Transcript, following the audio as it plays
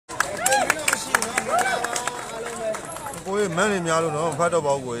Ôi mẹ nhà luôn nó phát đâu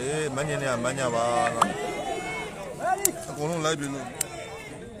bảo quỷ mẹ nhà bà con nó lấy bên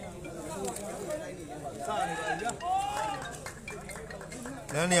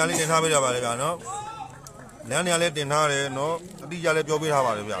nè này lấy tiền thà bây giờ bà đấy bà nó nè này lấy tiền thà đấy nó đi ra lấy biểu bây thà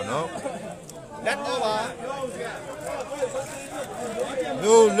bà đấy bà nó đất ô bà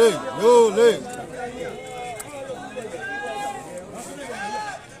vô lên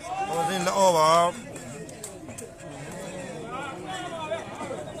ô xin là ô bà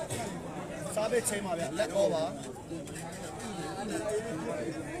sao biết chơi mà vậy đất ô bà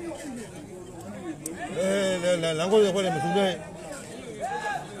ê làm cái gì quay lại mình xuống đây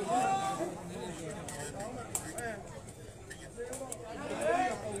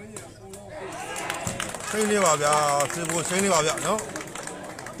xây đi vào vậy sư phụ xây đi vào vậy nó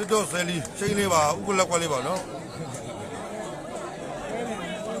tiếp tục xây đi vào u lạc qua đi vào nó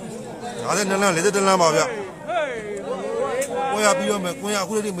à thế nên là lấy tên làm vào vậy quay à bây giờ mày quay à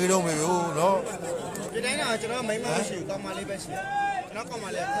cứ đi mấy đâu mày nó cái đấy là cho nó mấy mà xỉu con mà lấy bé xỉu nó con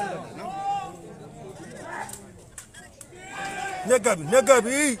mà lấy không được nó nhắc cái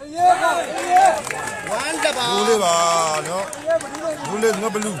gì quán đập à mua lên vào nó mua lên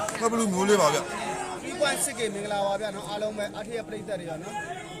ngáp blu mua lên vào vậy đi quan sát cái mình làm vào vậy nó alo mày ở đây play tới rồi nó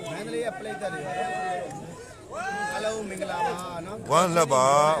mình lấy play tới rồi alo mình làm vào nó one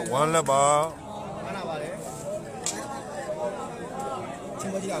là bà mana vào đấy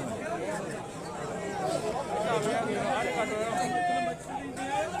chim gì à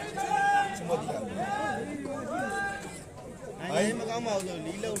anh mà có màu rồi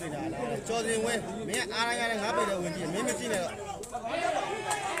lý lâu này là cho riêng quên mấy ai ra ngáp bây giờ người gì mấy chi này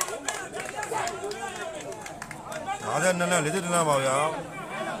à thế nên là lấy tên làm vào vậy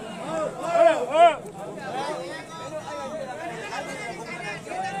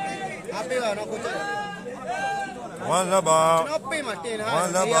à bây giờ nó cũng chơi one là bà nó bây mà tiền ha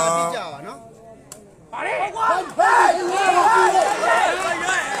one là bà nó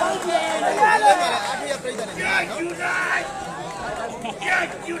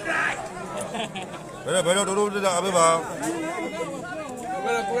bây giờ đâu ra bây giờ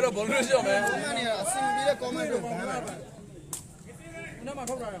bây giờ bốn mươi triệu mấy cái này là xin biết có mấy được nó mà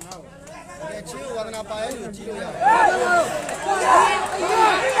không ra được nào cái chiếu vào nó phải được chiếu ya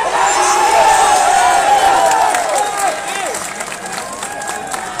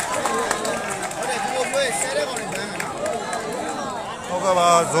ok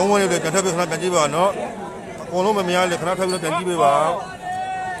bà giống như để cảnh sát biết khả năng cảnh gì bà nó còn lúc mà mình để khả năng thay cảnh gì bà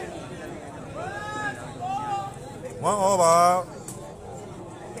quá ô bà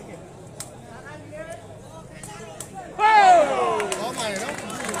có mà nó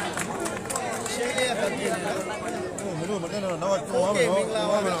xe này phải tiền đó mình nó cho mình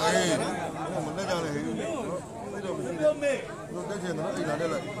nó mình nó ra này nó cái chuyện nó đi là đây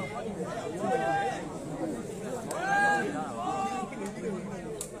là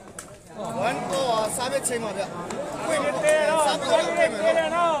vẫn có sao biết chơi mà vậy quên sao biết quên mà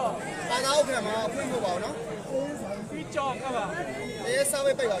ta đâu phải mà quên mua bảo nó đi chọn các bạn thế sao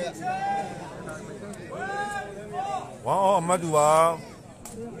biết bây giờ vậy wow mà du bà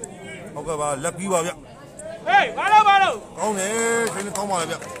ok bà lắc ký vào vậy hey vào đâu con này thấy nó không mà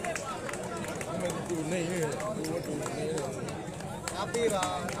vậy api ba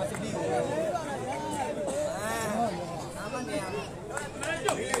api đi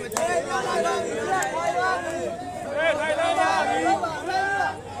thay đâu mà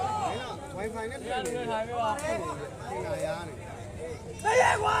wifi nó người thay với bà cái này à này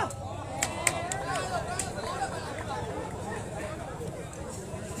đây quá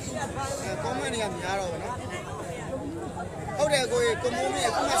có mấy này nhà rồi nó không để cô mua mì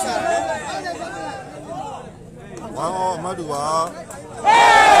cũng mà sợ wow mà du bà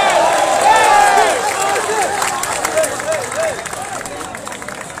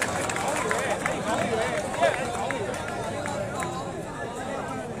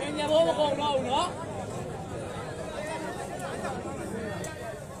nhà bố mà còn đâu nữa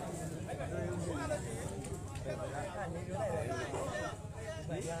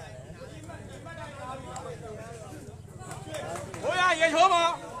ôi ai vậy thua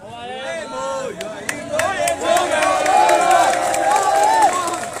mà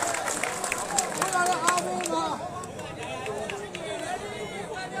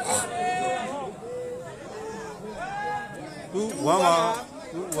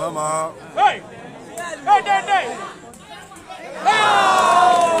Quá mà hey đây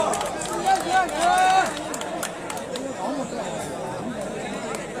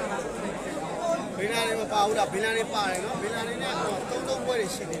bên này mà bảo đập bên này pa này nó bên này nè tung quay để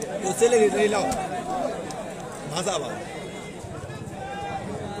xịt Yo sé le lau. Más aba.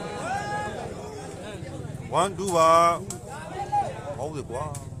 1 2ပါဟုတ်တယ်ကွာ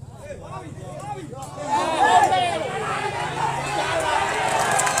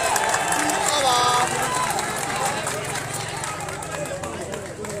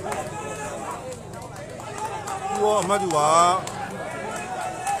အမှတ်တူပါ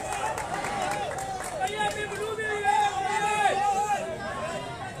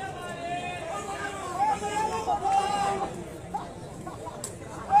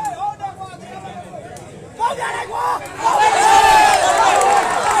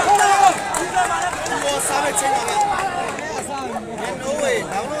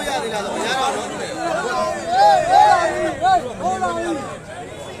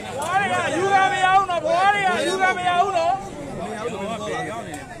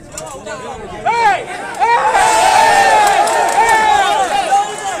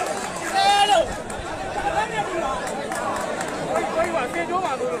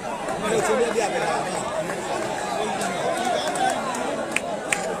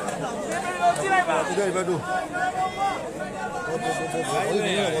ဒီဘက်တို့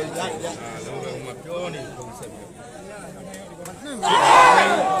ပြောနေပုံစံမျိုး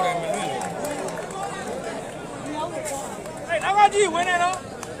ဟဲ့နောက်ကကြည့်ဝင်နေတော့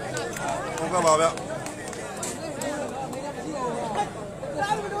ဟုတ်ကဲ့ပါဗျလို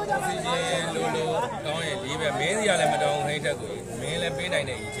တောင်းရင်ဒီပဲမင်းစီကလည်းမတောင်းဟိတ်တက်ကိုမင်းလည်းပေးနိုင်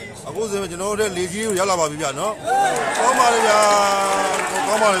တဲ့အရေးချင်းအခုဆိုရင်ကျွန်တော်တို့လေကြီးကိုရောက်လာပါပြီဗျနော်ကောင်းပါလေဗျ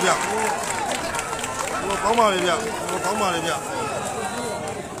ကောင်းပါလေဗျကောင်းပါလေဗျကောင်းပါလေဗျ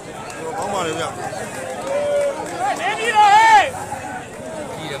ကောင်းပါလေဗျနေပြီးတော့ဟဲ့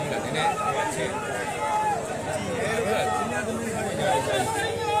ကြည့်ရမလားနည်းနည်းချင်း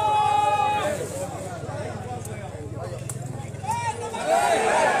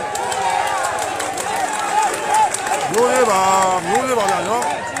မျိုးလေးပါဗျာနော်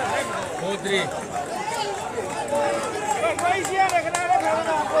ဟို3ခွေးရှိရတယ်ခဏလေးခဏ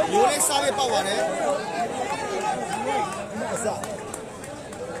လေးမျိုးလေးစားပြီးပေါက်ပါတယ်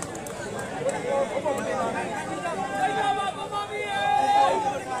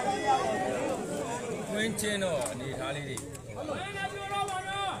ဝင်းချင်းတော့အနေထားလေးတွေ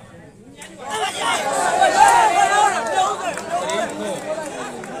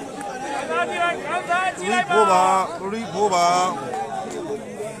ဖိုးပါဖိုးပါ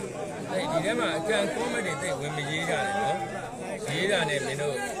ဒီထဲမှာအကန့်ကွန်မန့်တွေသိဝင်မရေးကြတယ်နော်ရေးတာနဲ့မင်း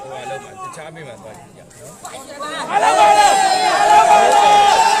တို့ဟိုဟာလောက်မှာတခြားပြင်မှာသွားကြည့်ကြနော်အားလုံးပါလို့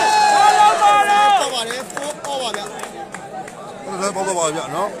ပေါက်ပါတယ်ပေါက်ပါဗျဟုတ်တယ်ပေါက်ပါဗျ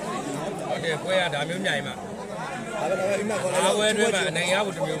နော်ဟုတ်တယ်ပွဲရဒါမျိုးမြိုင်မှာအားပွဲတွဲမှာအနေရ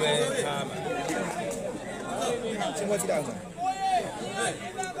ဖို့တမျိုးပဲထားမှာချင်းမကြည့်တော့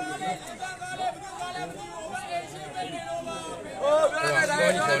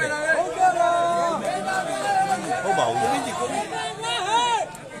ဟုတ်ပါဘူး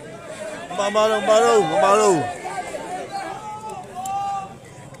မမလုံး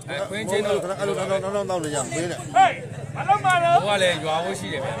ခွင်းချင်းတော့အဲ့လိုတောင်းနေကြပေးတယ်ဟေးမလုံးပါလို့ဟိုကလည်းရွာဖို့ရှိ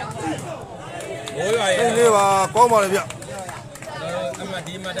တယ်ဗျမိုးရွာရဲ့အေးလေးပါကောင်းပါလေဗျအမှ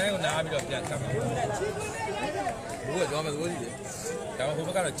ဒီမှတိုင်းကိုနားပြီးတော့ပြန်ဆက်ပါဘူးကသွားမယ်သဘောရှိတယ်ဒါမှဟိုဘ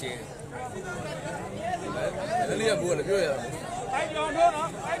က်ကတော့ကျင်းတယ်လေးကဘူးကလည်းပြောရအောင်အဲ့ကြောင်တော့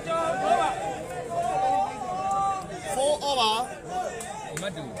အဲ့ကြောင်တော့ပါ4 over မ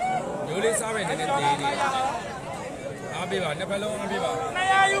တ်တူမျိုးလေးစားမယ်နည်းနည်းသေးသေးအားပေးပါနှစ်ဖက်လုံးအားပေးပါ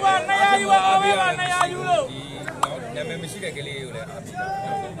200ယူပါအားပေးပါ200ယူလို့ဒီတော့နာမည်မရှိတဲ့ကလေးကိုလည်းအားပေးပါ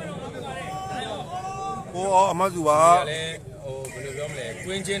ကိုအော်အမစုပါလည်းဟိုဘယ်လိုပြောမလဲ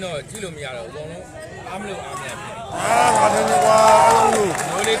တွင်းချင်းတော့ကြည့်လို့မရတော့အကုန်လုံးအားမလို့အားမရဘူးငါတယ်ကွာအားလုံး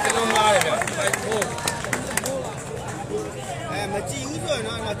မျိုးလေးတစ်လုံးလားတယ်ဗျဖိုက်ဖို့မကြည့်ဘူးဆိုရင်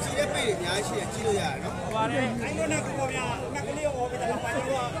တော့ကြည့်တဲ့ပိတ်တွေအများကြီးရှိတယ်ကြည့်လို့ရတယ်နော်ဟုတ်ပါတယ်ခိုင်းလို့နဲ့ကိုဗျာငါကလေးရောပဲတော့ပါတော့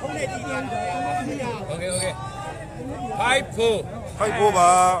ဖုန်းနဲ့ကြည့်နေတယ်โอเคဖိုက်ဖို့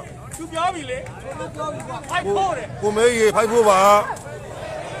ပါသူပြောပြီလေဖိုက်ဖို့တယ်ကိုမေးရေဖိုက်ဖို့ပါ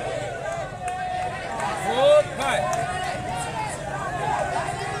ဖိုက်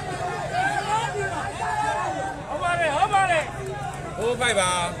ဟုတ်ပါတယ်ဖိုက်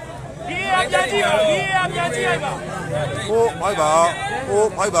ပါဒီအပြန်ကြည့်ပါလိုက်ပါ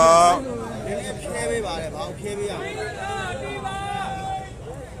ဖိုက်ပါ ဖြဲပေးပါတယ်ဘာလို့ဖြဲပေးရလဲ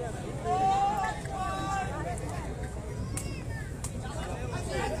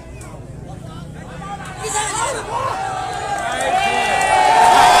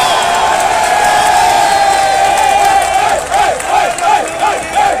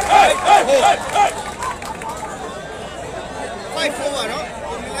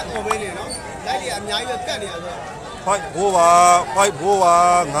ဖိုက်ဖို့ပါ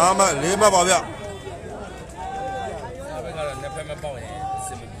5မှတ်4မှတ်ပါ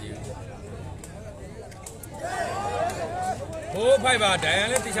ဗျ ိုးဖိုက်ပါဒိုင်ယန်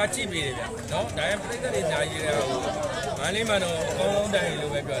လည်းတခြားကြည့်ပေးတယ်ဗျနော်ဒိုင်ယန်ပြိတ္တတွေအများကြီးတယ်ဟိုမန္တလေးမှာတော့အကောင်းဆုံးတိုင်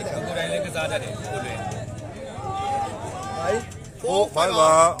လို့ပဲပြောတယ်ကိုယ်တိုင်လည်းကစားတတ်တယ်ကိုလွင်5 5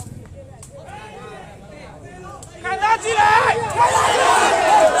ပါ看他起来！看他起来！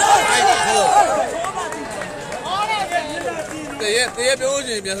တည်းပြော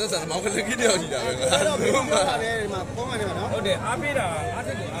ချင်ပြန်ဆက်ဆံမောင်ကလေးတယောက်ရှိတာပဲငါတော့ပြောတာလေဒီမှာပုံမှန်နေမှာနော်ဟုတ်တယ်အားပေးတာအားထ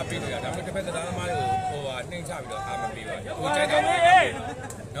က်ကိုအားပေးနေတာဒါပေမဲ့တစ်ဖက်ကစားသမားတွေကိုဟိုဟာနှိမ်ချပြီးတော့အားမပေးပါဘူးကိုကြိုက်တာ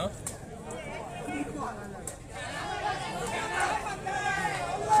နော်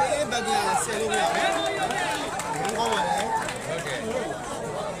ဆေးဘက်ကဆယ်လို့မရဘူးကောင်းပါလေဟုတ်တယ်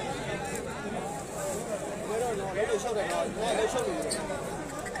ဘယ်တော့တော့လည်းရှောက်တယ်တော့လည်းရှောက်နေတယ်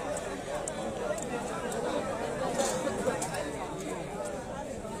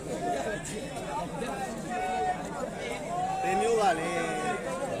ဘယ်မျိုးပါလဲ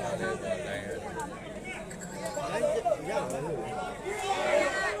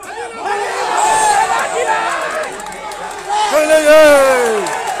ဟေးလေ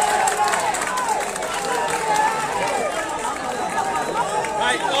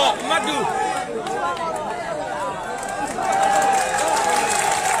ဟိုက်အော်မတ်တူ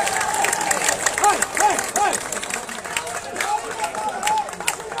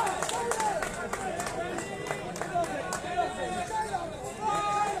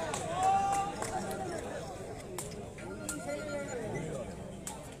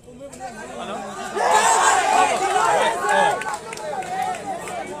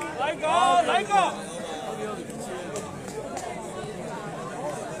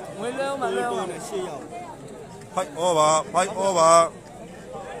5 over 5 over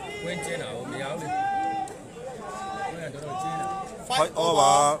ဝင်းကျင်းတာဟိုမရဘူးလေဝင်းကတော်တော်ကျင်းတာ5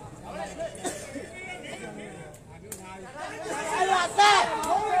 over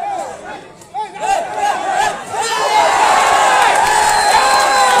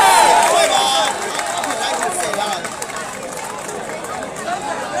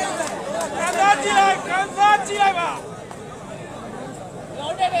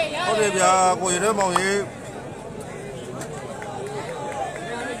ဟုတ်တယ်ဗျာကိုရတဲ့မောင်ကြီး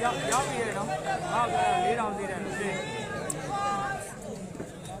ရောက်ပြီနော်ဟုတ်ကဲ့4000သေးတယ်လူသေးဟ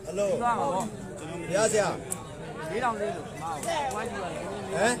ယ်လိုသွားမှာပေါ့ရဆရာ4000သေးလို့မဟုတ်ဝိုင်းကြည့်ပါဟ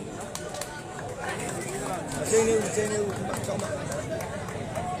မ်အချိန်လေးဦးကျောင်းမဥ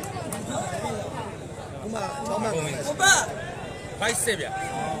မာကျောင်းမဟုတ်ပါဖိုက်စစ်ဗျ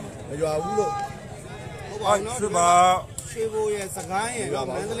မရွာဘူးလို့ဟုတ်ပါနော်စစ်ပါရွှေဘိုရဲ့စကိုင်းရဲ့တော့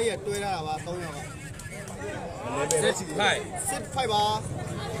မန္တလေးရဲ့တွဲထားတာပါ3ယောက်ကစစ်ဖိုက်ပါ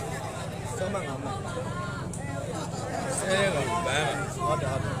ကျောင်းမ5မှာဆဲကဘန်းဟု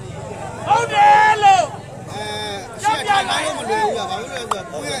တ်တယ်လို့ရှေ့ပြန်လာလို့မလွယ်ဘူးလားဘာလို့လဲဆိုတော့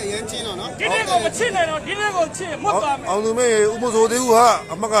ကိုယ့်ရဲ့အရင်ချင်းတော့နော်ဒီနေ့ကိုမချစ်နဲ့တော့ဒီနေ့ကိုချစ်မွတ်သွားမယ်အောင်သူမေးဥမဆိုသေးဘူးဟာ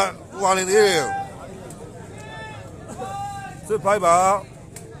အမကဟွာနေသေးတယ်စစ်ဖိုက်ပါ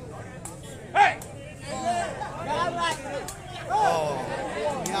ဟေး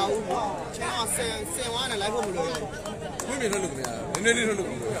မရဘူးပေါ့ချင်းတော့ဆင်ဝါနဲ့လိုက်ဖို့မလိုဘူးဝင်းမြင်ထုတ်လို့မရဘူးနည်းနည်းလေးထုတ်လို့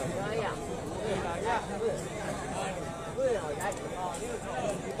မရဘူး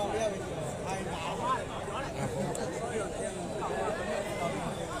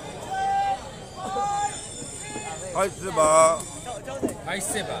ဖိုက်စစ်ပါဖိုက်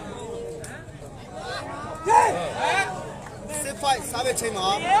စစ်ပါစစ်ဖိုက်စားပဲချိန်မှာ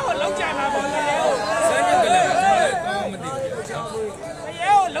ရဲကိုလောက်ကြံတာပေါ့ရဲကိုစမ်းကြည့်ကြလားကျွန်တော်လည်းကောင်းမသိဘူးရဲ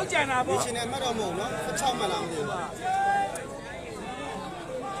ကိုလောက်ကြံတာပေါ့ရှင်နဲ့မှတ်တော့မဟုတ်နော်16မှတ်လားမသိဘူး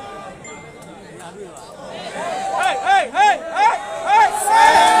ဟေးဆ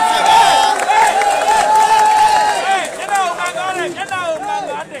န်းကြပါမျက်နှာကိုမှန်သွားတယ်မျက်နှာကိုမှန်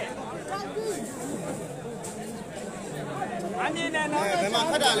သွားတယ်အမြင်နဲ့နော်ဘယ်မှာ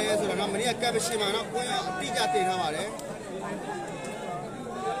ခတ်တာလဲဆိုတော့နော်မနေ့ကကပ်ပရှင်မှာနော်ကိုင်းအတိအကျတင်ထားပါတယ်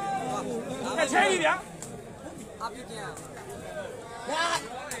ကချဲကြီးဗျာအပြည့်ကျန်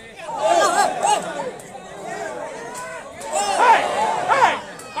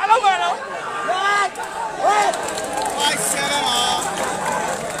ဘာလို့ပါတော့ဖိုက်ဆယ်ပါ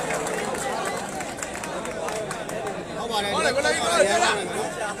ဟုတ်ပါတယ်ဟုတ်တယ်ကိုလည်းရရတယ်နော်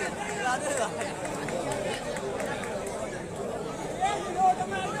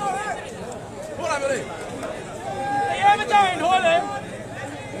ထိုးလာမျိုးလေးတရားမကြောက်ရင်ထိုးလေ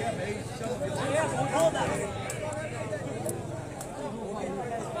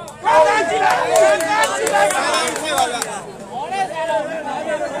ကားကြည့်လိုက်ဖိုက်ပါ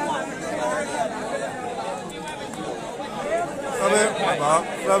လား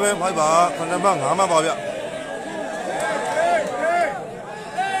7 5ပါ9မှတ်5မှတ်ပါဗျ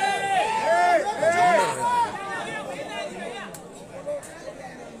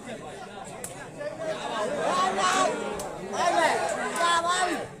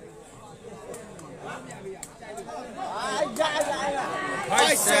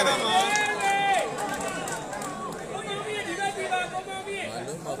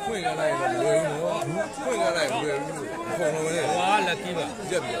ဖွင့်လာလိုက်တော့လွယ်ဘူးနော်ဖွင့်လာလိုက်လွယ်ဘူးခုံလုံးနဲ့ဝါလက်ကြီးပါ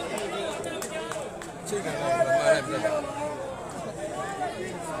ရက်ပြီးချိန်ကတော့မှားလိုက်ပြတ်တာ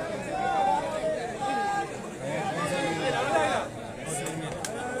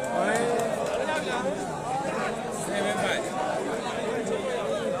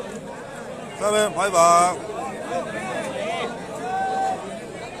7 5ပါ 8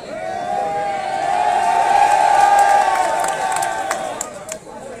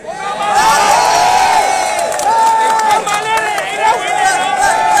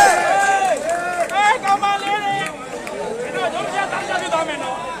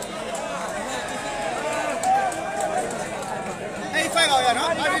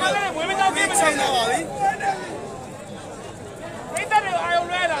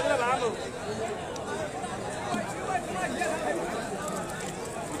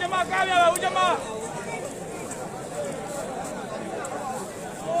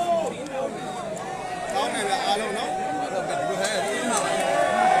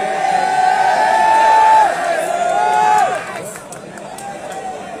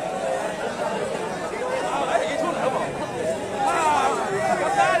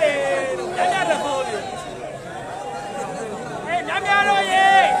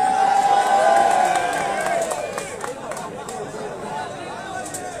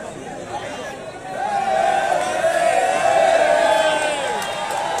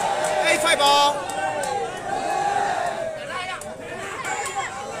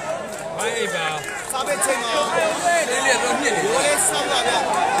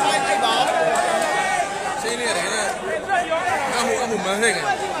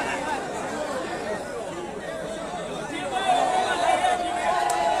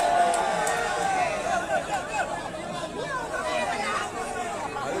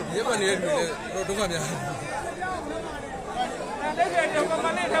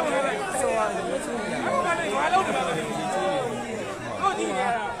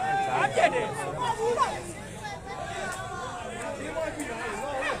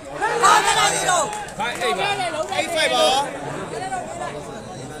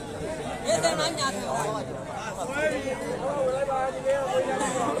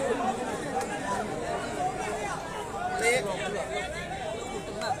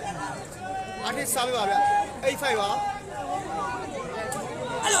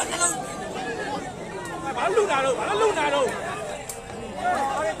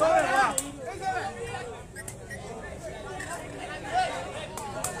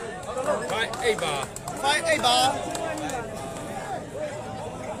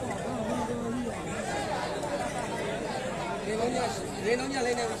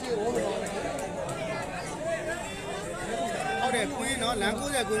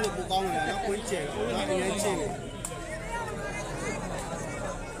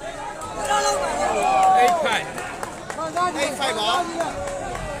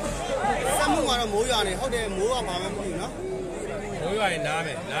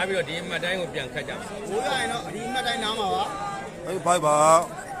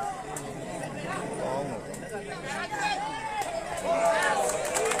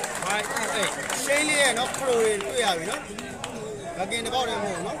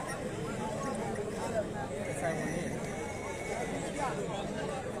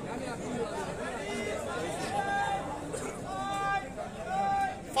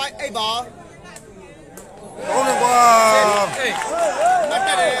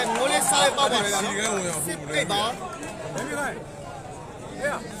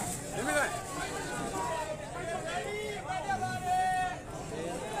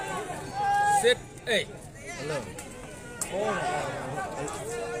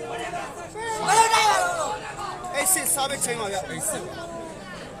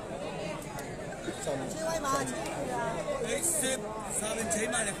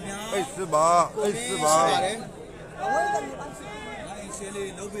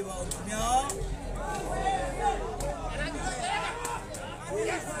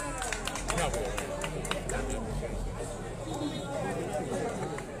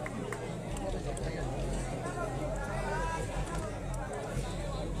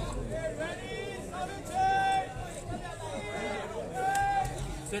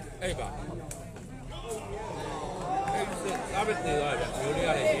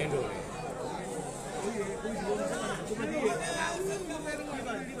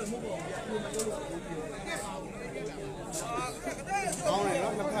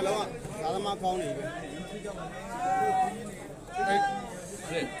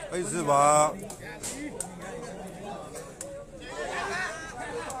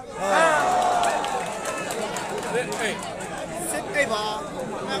 ပါ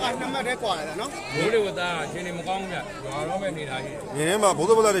အဲ့က2မှတ်တည်းกว่าတယ်နော် ဘိုးလေးဝသားအချင်းနေမကောင်းဘူးဗျရွာတော့ပဲနေတာရှိ ။မြင်းမှာဘုဒ္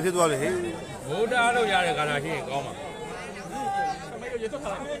ဓဘာသာတွေဖြစ်သွားတယ်ဟဲ့ ဘိုးတားလို့ရတဲ့ခါလာရှိရင်ကောင်းပါ ။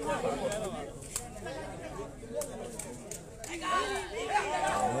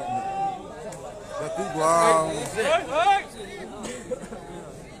လက်ကူကွာ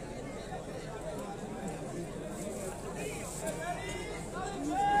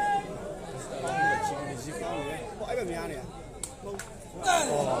ဟိုအဲ့ပဲများနေတာ ။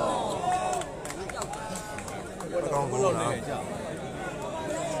ကောင်းကောင်းလား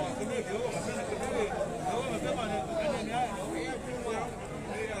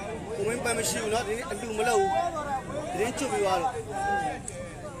ကိုမင်းပန်းမရှိဘူးနော်ဒီအလူမလုပ်ဘူးတင်းကျွတ်ပြီးသွားလို့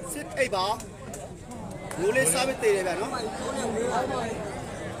စစ်အိတ်ပါမျိုးလေးစားပြီးတည်တယ်ဗျနော်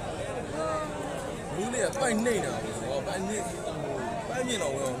လူလေးကပိုက်နှိမ့်တာဟောပိုက်နှိမ့်ပိုက်မြင်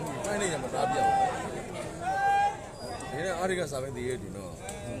တော့ဝင်ပိုက်နှိမ့်ရမှာတားပြောက်ဒီနေ့အားရကစားပဲတည်ရတယ်နော် ။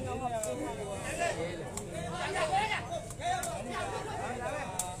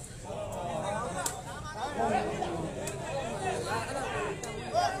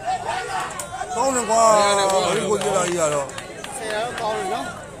ကောင်းတယ်ကွာ။ဒီကိုကြည့်လာကြီးရတော့ ဆယ်တော့ကောင်းတယ်နော်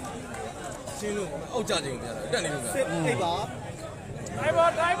ရှင်းလို့အောက်ကြခြင်းကိုပြတာတက်နေလို့ စစ်အိတ်ပါ တိုင်း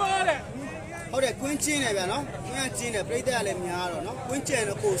ပါတဲ့ ဟုတ်တယ်ကွင်းချင်းတယ်ဗျနော်ကွင်းကချင်းတယ်ပြိတ္တကလည်းများတော့နော်ကွင်းကျန်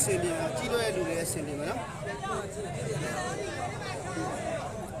တော့ကိုယ်စင်ပြင်မှာကြီးတော့တဲ့လူတွေလည်းစင်ပြင်မှာနော်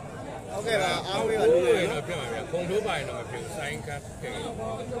ဟုတ်ကဲ့ပါအားပေးပါလူ ဘိုး တွေ လေး နော် တော့ဖြစ်မှာဗျခုံထိုးပိုင်တော့မဖြစ်ဘူးစိုင်းကပ်ခဲ့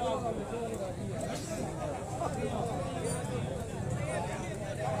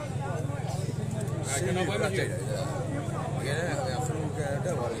ကျွန်တော်ဘယ်မှာကြိုက်တယ် တကယ်လည်းဖလူကန်တ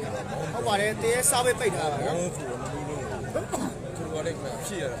က်သွားတယ်တော့ ဟုတ်ပါတယ်တရေစားပဲပိတ်ထားတာ ဘော နော် င်းဖူမလို့သူကလည်းဖြ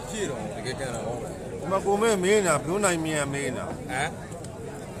ည့်တော့တကယ်ကန်တာဟောတယ် ။ဒီမှာကိုမဲမင်းနာဘုံနိုင်မြင်မင်းနာ ဟမ်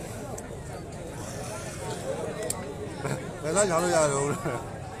 ။ဘယ်သားချောင်းလို့ရတော့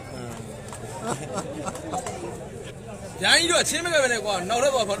ဂျိုင်းကြီးတော့ချင်းမကပဲနဲ့ကွာနောက်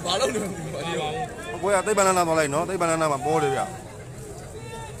တော့ဘာလုပ်လို့မသိဘူး ပါဘူး ။ကိုကသိပ္ပံနာသွားလိုက်နော်။သိပ္ပံနာမှာပေါ်တယ်ဗျ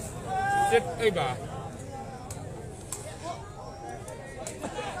စစ်အိတ်ပါ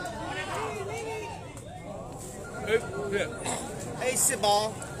အေးပြ အဲ့စစ်ပါ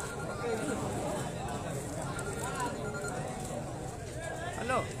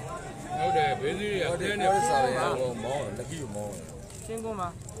ဟုတ်တယ်ဘေးစီးရ ဟုတ်တယ် တဲ့ ပြောရစားရဟောမောင်းလက်ကြီးမောင်း ချင်းကုန်ပါ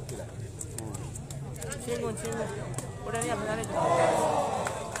ချင်းကုန်ကိုယ်တိုင်ရဖျားနေကြ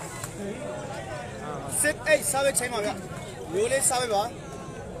စစ်အိတ်စားပဲချိန်ပါဗျမျိုးလေးစားပဲပါ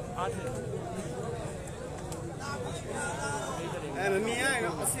အားထည့် မမြင်ရရင်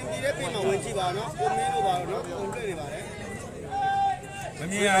တော့အစင်ပြေတဲ့ပြင်မှာဝင်ကြည့်ပါနော်ကိုမင်းတို့ပါတော့နော်ပုံတွေ့နေပါတယ် မ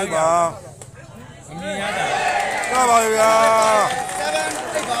မြင်ရ ။ ဘူး ပါ မမြင်ရတာ ။ကပါဗျာ 7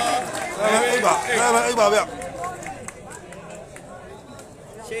အိတ်ပါ ။အိပ်ပါ။အိပ်ပါဗျာ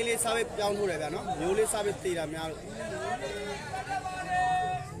ရှင်းလေးစားပဲပြောင်းထိုးတယ်ဗျနော်မျိုးလေးစားပဲတည်တာများလို့ ။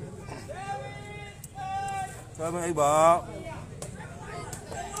အိပ်ပါ။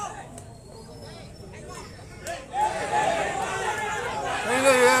ဟေး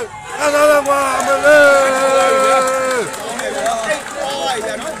လေအဲ့ဒါကွာမလေး အိတ်ပေါ်ပါ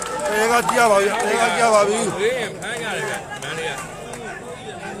ဗျနော် အေးကကြည့်ရပါပြီအေးကကြည့်ရပါပြီ ဘေးရင်ဖမ်းရတယ်ဗျမန်းလေးက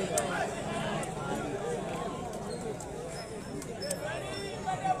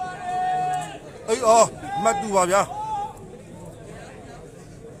အေးအော်မတ်တူပါဗျာ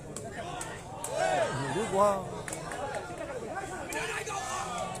ဒီကွာ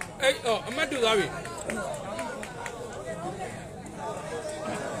အေးအော်အမတ်တူသွားပြီ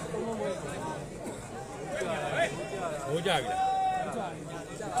ဟိုးကြပြီလား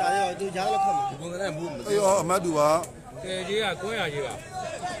ကြာရောသူကြားလို့ခတ်မှာ ဒီပုံစံနဲ့မူးမသိ အေးအော်အမတ်တူပါ ကဲကြီးက900ကြီးပါ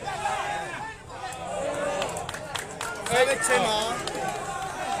စားပဲချိန်ပါ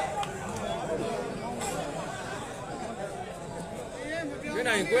ကွင်း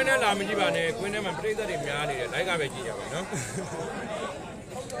တိုင်းကွင်းထဲလာမကြည့်ပါနဲ့ကွင်းထဲမှာပြိသက်တွေများနေတယ်လိုက်ကပဲကြည့်ကြပါနော်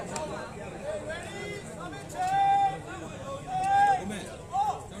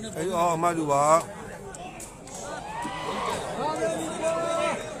အေးအော်အမတ်တူပါ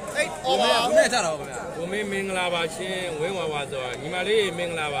အိတ်အော်ပါ ဘူးနဲ့ထားတော့ဗျာ ကိုမင်းမင်္ဂလာပါရှင်ဝင်းဝါဝါဆိုညီမလေးမ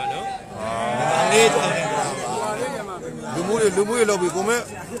င်္ဂလာပါနော် လူမှုတွေလောက်ပြီကို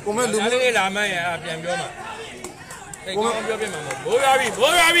မဲလူ ဒါ မှု လေးလာမှရပြန်ပြောမှာအဲ့ကောင်းပြောပြမှာမဟုတ်ဘိုးရ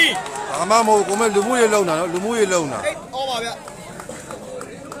ပြီ အမမဟုတ်ကိုမဲလူမှုတွေလုံတာနော်လူမှုတွေလုံတာ အိတ်အော်ပါဗျ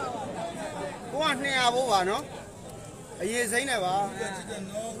ကိုက200ဘိုးပါနော်အရေးစိမ့်နေပါ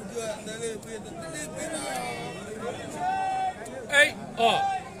အေးအော်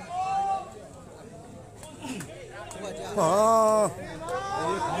ဟာ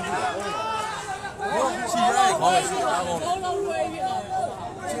起来搞起来搞。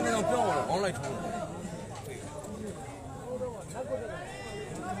现在要表了，往来冲。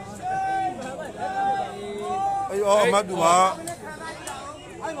哎呦，马杜吧。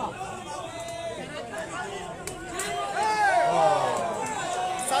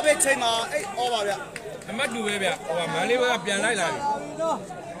三百七嘛，哎，好吧ဗျ。အမတ်တူပဲဗျဟိုကမန်လေးဘက်ကပြန်လိုက်လာပြီ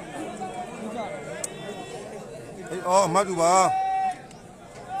哎哦，马杜吧。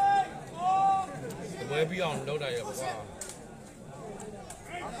ဝယ်ပြီးအောင်လုပ်တာရပါကွာ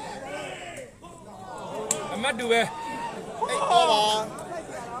အမတ်တူပဲ 哎，好吧。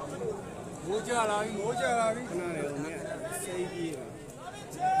ငိုကြလာပြီငိုကြလာပြီ ခဏလေးဦးမြတ်စိတ်ကြီးပါ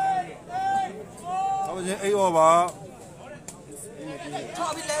他们先哎哦吧。打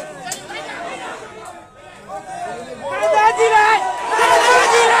起来打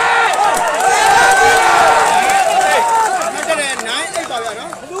起来 အဲ့ဒါလည်း9အိတ်ပါဗျာနော်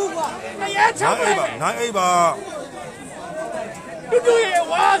လူကတရချောက် 拿 A 吧，拿 A 吧。တူတူရဲ့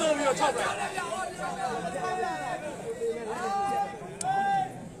ဝါဆိုပြီးတော့ချောက်တယ်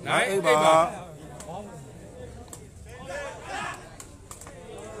拿 A 吧。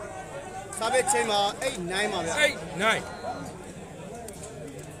 စားပဲချိန်မှာအိတ်9ပါဗျာ အေးနိုင်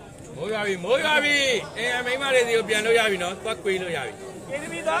မိုးရွာပြီမိုးရွာပြီအဲအမိမလေးစီကိုပြန်လို့ရပြီနော်သွားကွေးလို့ရပြီ ကေတီ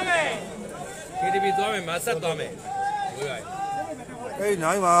ဗီသွားမယ် KTV သွားမယ်မဆက်သွားမယ်မိုးရွာပြီ 哎，拿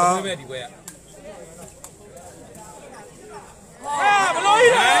吧。ဒီမဲ့ဒီပွဲက ဟာဘလို့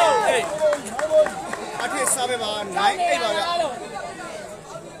ကြီးလဲ အေး အထက်စားပဲပါ9အိတ်ပါဗျာ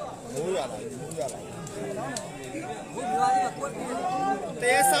တ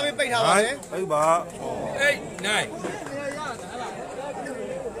ရားစားပဲပိတ်ထားပါလေ 拿 A 吧。 အေးနိုင်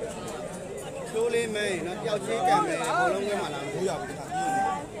ချိုးလေးမဲနော်ပျောက်ချင်းကံမဲအကုန်လုံးကမှလာဘူးရပြီ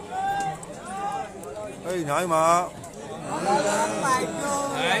哎，拿吧。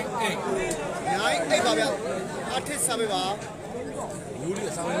 နိုင်အေး 9အိတ်ပါဗျာအထက်စားပဲပါ လူတွေ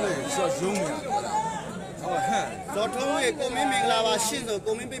အဆောင်လေးကိုရှော့ရုံးနေတာဟုတ်ဟမ် ဇော်ထုံးရဲ့ကိုမင်းမင်္ဂလာပါရှင်းဆို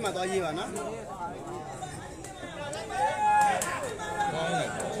ကိုမင်းပိတ်မှာသွားရေးပါနော်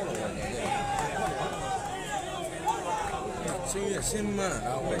ရှင်းရရှင်းမှန်း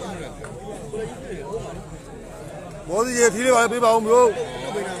တာဝယ်ရမယ် ဘောစီရေထီးလေးပါလေပေးပါဦးမျိုး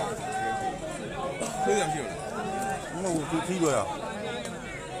ပြေးရပြေး မဟုတ်ဘူးထီးလို့ရ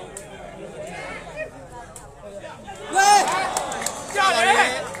ကြောက်တယ် 9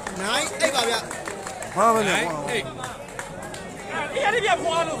အိတ်ပါဗျာ မှားမနဲ့ နိုင်အေး အဲ့ဒီပြ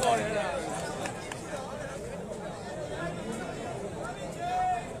ဖွာလို့ခေါ်တယ်လား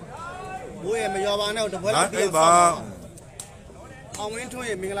ဘိုးရဲ့မရောပါနဲ့တပွဲ 拿 လောက် A 吧。 အောင်ဝင်းထွန်း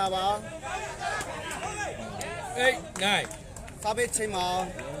ရဲ့မင်္ဂလာပါ အေးနိုင် စားပဲချိန်မှာ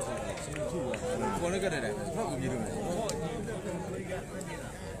ကိုလည်းကတဲ့တယ်ဖောက်ကိုပြေးလို့မယ်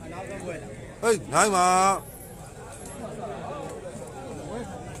哎，拿吧。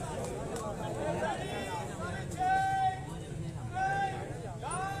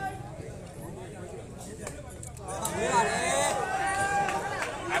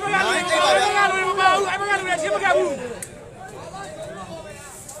 အဲ့ဘက်ကလူအဲ့ဘက်ကလူမဟုတ်ဘူးအဲ့ဘက်ကလူလည်းရှင်းမကပ်ဘူး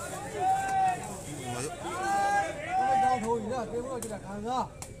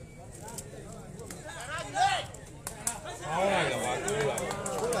င်းလိုက်တော့ပါတူလာ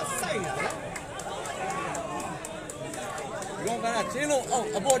ဘိုးကစိုက်နေတာ ဒီကောင်ကချင်းလုံးအောက်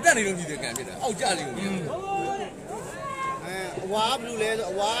အပေါ်တက်နေလို့ကြီးတယ်ကန်ဖြစ်တာအောက်ကျလေးကို အဝါဘလူးလဲဆို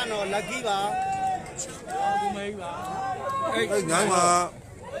အဝါကတော့ lucky ပါ ဘူးမေးပါ အေး 哎，拿吧。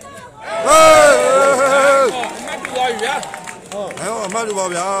哎， အမတ်တူသွားပြီဗျာ 哎呦，马杜吧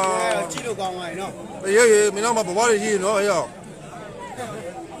ဗျာ အဲ့တော့ကြည့်လို့ကောင်းပါရင်နော် အေးရေမင်းတို့မဘွားတွေကြီးနော်အေးရော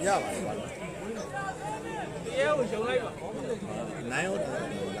ရပါတတယ်ကယ်ကိုရှုံလိုက်ပါ 9ဟုတ်တယ်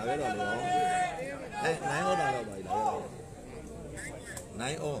လာခဲ့တော့လေရောအဲ9ဟုတ်တာတော့ပါလာခဲ့တော့9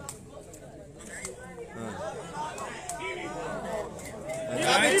အော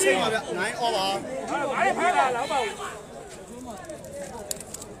ဒါပဲချိန်ပါဗျ9အောပါ ဘာလဲဖမ်းတာလောက်ပါဘူး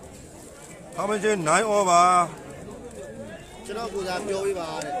အမချင်း9 over ကျွန်တော်ကိုစားပြောပြပါ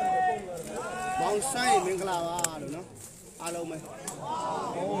တဲ့မောင်ဆိုင်မင်္ဂလာပါလို့နော်အားလုံးပဲ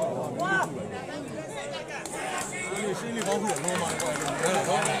ရှင်းလေးပေါင်းပြီးတော့လုံးမတော့ဟုတ်လား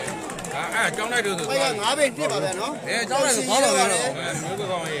နော် အဲ့အကြောင်းလိုက်လို့ဆို ဘိုက်က9ပဲတစ်ပါဗျာနော် အဲအကြောင်းလည်းခေါင်းတော်ကတော့ မျိုး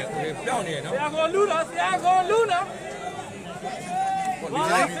ကောင်းရဲ့ပြောင်းနေရနော် ဆရာခေါ်လူနော်ဆရာခေါ်လူနော် ဒီ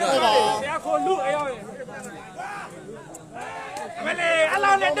တိုင်းပြီးတော့ ဆရာခေါ်လူအယောရဲ့မလေးအ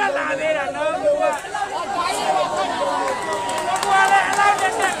လောင်းနဲ့တက်လာသေးတာနော်ဘုရားဘုရားလည်းအလောင်း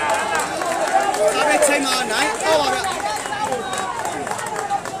နဲ့တက်လာတာ ဒါပဲချိန်မှာ9အောပါဗျ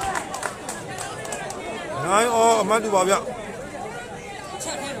 9 over အမှတ်တူပါဗျ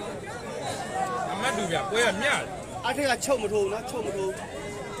အမတ် ဗျပွဲကမြတယ် အားထက်ကချုပ်မထိုးနော်ချုပ်မထိုး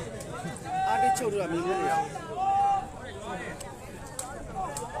အားထက်ချုပ်တော့မြင်လို့နေ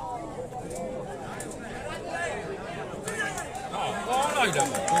ဟောကောင်းလိုက်တယ်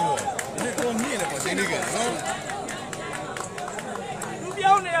ဒီကောင်မြင့်တယ်ပေါ့ချိန်လေးကနော် လူ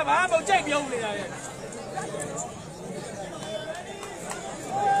ပြောင်းနေတာဘာမှမကြိုက်ပြောင်းနေတာရဲ့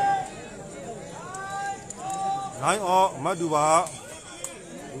နိုင်အော်မတ်တူပါ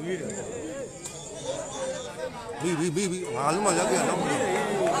ဘူးကြီးတယ် ဘီငါလုံးမရက်ပြန်တော့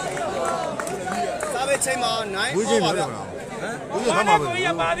စားပဲချိန်မှာနိုင် ဝေးချင်းမလားဟမ်ဝေးချင်းမှာပဲ ကိုရ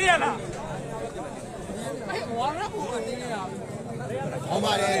ပါသေးရလား ဟော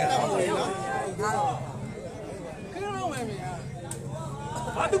ပါတယ်တက်ဖို့လေနော်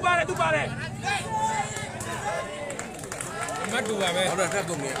ဘာသူပါတယ်သူပါတယ် မတ်တူပါပဲ ဟောတော့တက်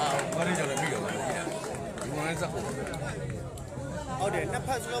ကုန်နေအောင်ဘာလို့ကြောက်လဲပြီးတော့ဒီမှာစက်ဖို့ ဟုတ်တယ်နှစ်ဖ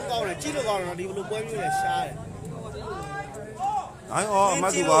က်စလုံးကောင်းတယ်ကြည့်လို့ကောင်းတယ်ဒီလိုပွဲမျိုးလဲရှားတယ် နိုင်အော်မ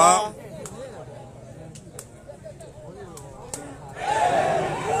တ်တူပါ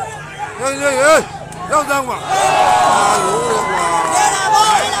ရေးရောက်သားမှာအာလို့ကွာ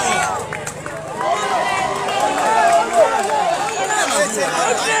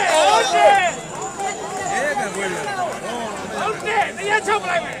အဲကပွဲရ ဟုတ်တယ်တရားချုပ်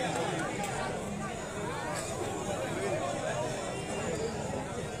လိုက်မယ်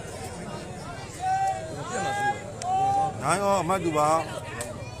ပြန်လာဆို နိုင်အော်မတ်တူပါ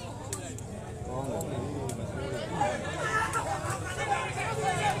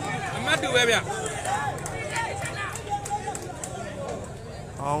အမတ်တူပဲဗျ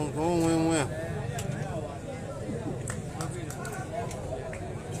အောင်သုံးဝင်းမင်္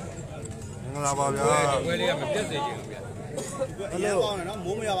ဂလာပါဗျာ ပွဲလေးကမပြတ်စေချင်ဘူးဗျ အရေးကောင်းတယ်နော်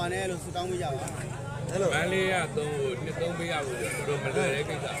မိုးမရပါနဲ့လို့ဆူတောင်းပေးကြပါ မန်လေးက3ကိုနှစ်3ပေးရဘူးတို့မလွယ်တဲ့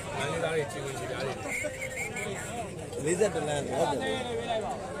ကိစ္စမန်လေးသားတွေချီဝင်ချီပြားတွေ 40လမ်းဟုတ်တယ်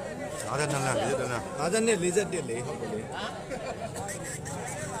 52လမ်း52လမ်း 50နဲ့41လေဟုတ်တယ်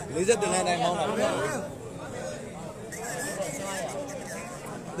လေ40လမ်းတိုင်းမောင်းတာပဲ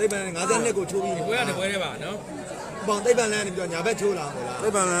သိပ္ပံ50ကိုချိုးပြီး ပွဲကတပွဲလေးပါနော် ပေါင်သိပ္ပံလမ်းနေပြီးတော့ညာဘက်ချိုးလာဟုတ်လား သိ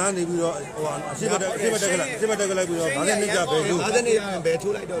ပ္ပံလမ်းနေပြီးတော့ဟိုအရှိဘတက်ကလိုက်ပြီးတော့52ကျပဲလို့ 50နဲ့ဘယ်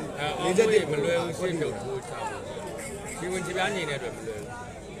ချိုးလိုက်တော့ မလွယ်ဘူးရှင်းထုတ်ထိုးချချီဝင်ချီပြားညီတဲ့အတွက်မလွယ်ဘူး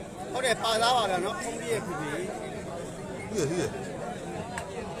ဟုတ်တယ်ပါသားပါဗျာနော်ဖုန်းကြီးရဲ့ဖြစ်ပြီး ဟိရ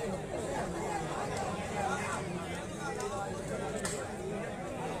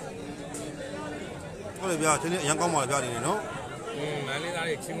ဟုတ်လေဗျာဒီနေ့အရင်ကောင်းပါလေဗျာဒီနေ့နော် မန်လေးသား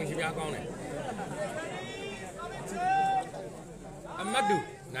တွေချီဝင်ချီပြားကောင်းတယ်အမတ်တူ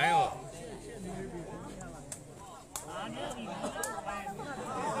နိုင်ရော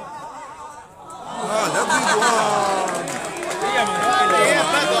ဟာလက်ပြီးကွာ သိရမှာနော် အေး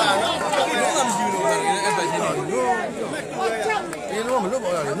ပတ်သွားတာနော် တော့မရှိဘူးလို့လည်းအဲ့ပတ်ချင်းနေ ဒီလိုမလွတ်ပါ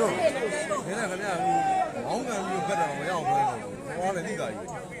ရလေနော် နေနဲ့ခင်ဗျာမောင်းကန်ပြီးဖက်တာမရအောင်ပဲဟောလည်းသိတာကြီး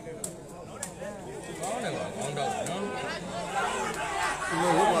ကောင်းတယ်ကွာကောင်းတော့နော် ဒီ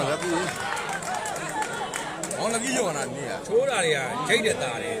လိုဟုတ်ပါလက်ပြီး ဟောလည်းကြီးရောနာနေရ ချိုးတာတွေကဂျိတ်တဲ့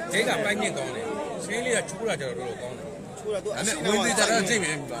သားတယ်ဂျိတ်ကပိုင်းမြင့်ကောင်းတယ်ရှင်းလေးကချိုးတာကျတော့တော်တော်ကောင်းတယ် ချိုးတာသူအ အဲ့ ရှိ နဲ့ နော ဝင် င် သေးတာတော့ကြိတ်မ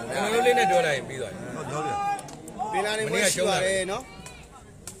ယ်ပါ ကျွန်တော်တို့လေးနဲ့ပြောလိုက်ရင်ပြီးသွားပြီ ဟုတ်ကြောက်တယ် ပင်လာနေမရှိပါတယ်နော်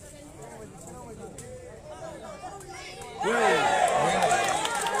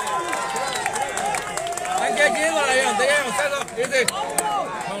အကြက်ကြီးသွားရအောင်တရားအောင်ဆက်တော့ဒီစိ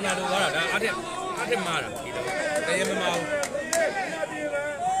ထောင်းတာတော့သွားတာဒါအတက်မာတာဒီတော့တရားမမအောင်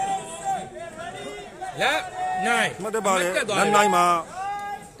လက်နိုင် မတ်တက်ပါလေလက်နိုင်မှာ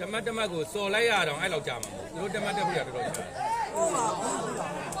တမတ်ကိုစော်လိုက်ရအောင်အဲ့လောက်ကြာမှာမဟုတ်တို့တမတ်တက်ပြရတော်တော်ကြာ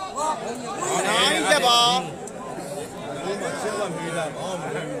နိုင်တက်ပါ ဒီမှာဆက်ပါမိလားဟောမ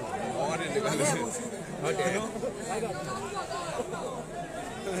လို့ဟောတယ်ဒီကနေ့ ဟုတ်တယ်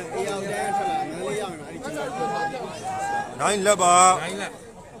အေးအောင်တန်းထွက်လာငန်းလေးရအောင်အဲ့ဒီချိန်မှာ နိုင်လက်ပါ နိုင်လက်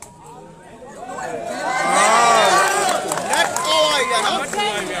လက်အော်လိုက်ရနော် မတ်တူ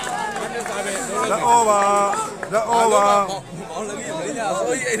ပါဗျာမတ်စားပဲ လက်အောပါလက်အောပါ ဟောလည်းကြီးမင်းညာ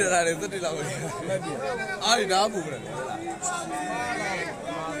ဆိုကြီးအဲ့ဒါလည်းသက်တလောက်ပဲအားရတာပူတယ်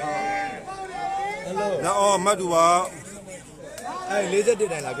လက်အောမတ်တူပါ အဲ့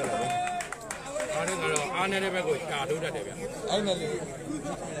41တိုင်လာပြလာတယ် အားနေကတော့အားနေတဲ့ဘက်ကိုရှာထုတ်တတ်တယ်ဗျာ အဲ့နဲ့လေ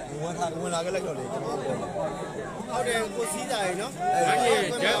ဝင်လာခဲ့လိုက်တော့လေကျွန်တော်ဟုတ်တယ်ကိုစီးတာရေနော် အဲ့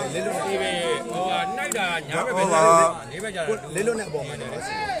ဒီဂျက်လေးလုံးဒီပဲဟိုကနှိုက်တာညာဘက်ပဲနေဘက်ကြတော့ လေးလွတ်နဲ့အပေါ်မှာနော်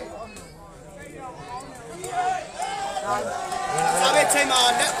စားပဲချိန်မှာ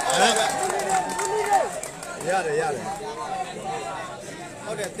လက်အော်လာပဲရတယ်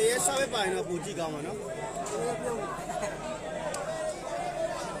ဟုတ်တယ်တေးစားပဲပိုင်တော့ပူကြည့်ကောင်းမှာနော်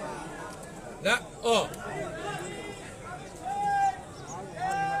လက်哦。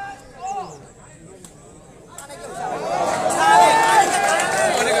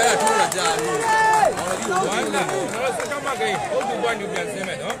我那个出了家里，完了，我说干嘛给我就管你变什么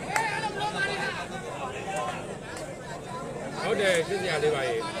的？好的，是这样的吧？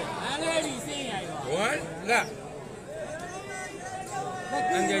完了，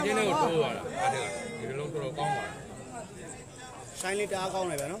人家今天我说完了，啊这个，你这龙头都讲完了。ဆိုင်လေးတအားကောင်း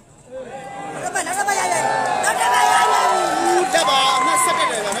တယ်ဗျာနော် နောက်တစ်ပတ်ရရနောက်တစ်ပတ်ရရ တက်ပါအမှတ်7တ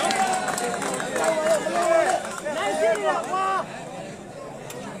ယ်ဗျာနော် နိုင်ရှိရကွာ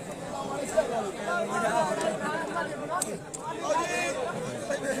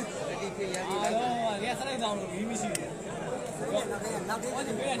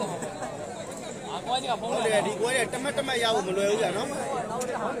ဟုတ်တယ်ဒီကွဲတဲ့တမတ်တမတ်ရဖို့မလွယ်ဘူးဗျာနော်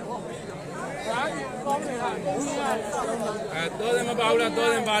多人嘛包了，多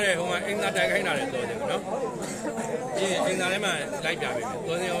人包的，我们应拿带开拿的多人喏。应拿的嘛来加呗，多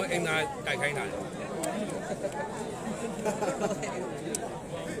人我应拿带开拿的。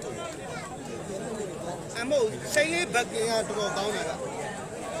 အမို့စိတ်လေးဘက်ကင်ကတော်တော်ကောင်းတာဗျ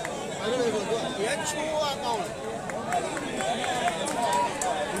အဲ့လိုဆိုတော့ရချိုးအားကောင်းတယ်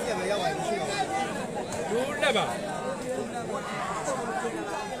ဒီကမရောက်ပါဘူးရှိတော့ တူလက်ပါ ဟ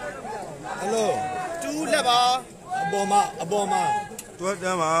ယ်လို တူးလက်ပါ အပေါ်မှာတွဲတ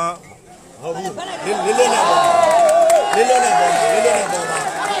န်းမှာဟုတ်ဘူးလေးနဲ့ပေါ်မှာ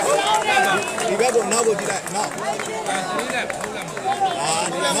ဒီဘက်ကိုနောက်ကိုကြည့်လိုက်နောက် တူလက်တူလက်မဟုတ် အာ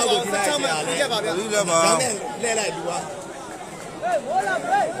ဒီနောက်ကိုကြည့်လိုက်ကြာလေ လက်ပါဗျာ ဒီလက်မှာလဲလိုက်လူက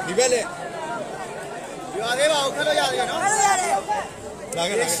ဒီဘက်လက် ရွာသေးပါဦးခက်လို့ရတယ်နော် အဲ့လိုရတယ် လာ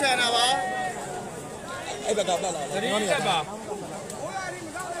ခဲ့ ဒီ လာ ရှန်တာပါ အဲ့ဘက်ကပတ်လာ သတိလက်ပါ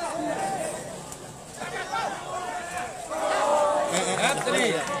လက်3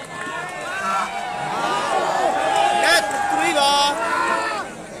ပါ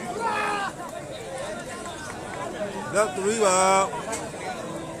လက်3ပါ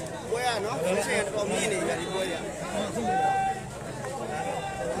ပွဲရနော်ရှန်တော်မြင့်နေပြီဒီပွဲရ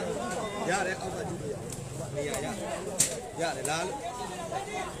ရတယ်အောက်ကကြည့်နေရတယ်လား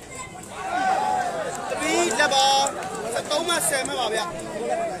3လက်ပါ3မှ10မှပါဗျ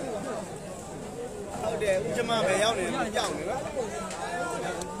ဟုတ်တယ်ဦးကျမပဲရောက်နေတယ်ကြောက်နေနော်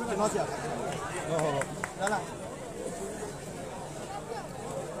ကျွန်တော်ဆရာဟုတ်လား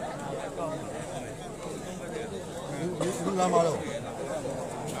လူလာမလို့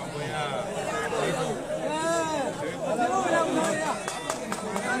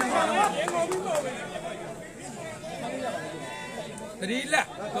သတိလက်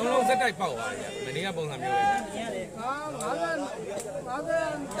သုံးလုံးစက်တိုက်ပေါက်သွားတယ်မင်းကပုံစံမျိုးပဲ ကျ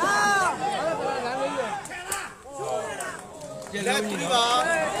န် လက် လုံးကြီး 3 နော် ပါ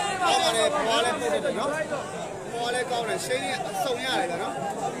အောက်မှာလည်းပွားလည်းပုတ်တယ်နော်ပွားလည်းကောင်းတယ်ရှိန်းနဲ့အဆုံရတယ်ကနော်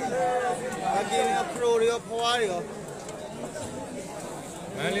အပြင်ကပရိုတွေရောဖွားတွေရော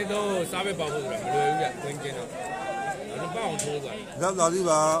မန်လေးတော့စားပဲပေါက်ဖို့ဆိုတာမလွယ်ဘူးကြဝင်ကျင်းတော့ဘာလို့ပေါအောင်ထိုးသွား လက်သာစီ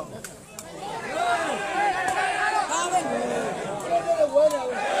ပါ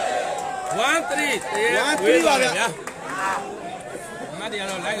 1 3တရားပါဗျာမတ်တရား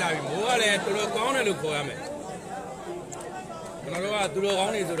တော့လိုက်လာပြီမိုးကလည်းတော်တော်ကောင်းတယ်လို့ခေါ်ရမယ်ကျွန်တော်တို့ကသူတော်ကော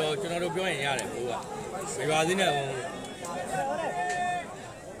င်းနေဆိုတော့ကျွန်တော်တို့ပြောရင်ရတယ်မိုးကမရွာသေးနဲ့ ဘယ်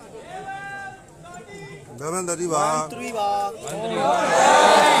မှန်တတိပါ 3ပါ 1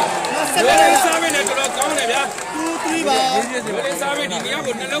 3စားပဲနဲ့တော်တော်ကောင်းတယ်ဗျာ 2 3ပါ ဒီလေးစားပဲဒီနေရာ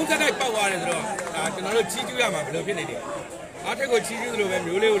ကိုနှလုံးသက်တိုက်ပေါက်သွားတယ်ဆိုတော့ဒါကျွန်တော်တို့ချီးကျူးရမှာဘယ်လိုဖြစ်နေလဲအားထက်ကိုချီးကျူးသလိုပဲ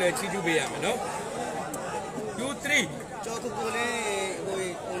မျိုးလေးကိုလည်းချီးကျူးပေးရမယ်နော်2 3 ကျော်ကိုလေးဟို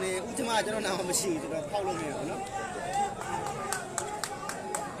လေဦးကျမကျွန်တော်နာမမရှိဘူးကျွန်တော်ဖောက်လို့မရဘူးနော်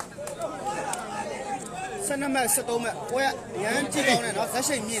12မှတ်13မှတ်ပွဲရမ်းကြည့်ကောင်းတယ်နော်ဇက်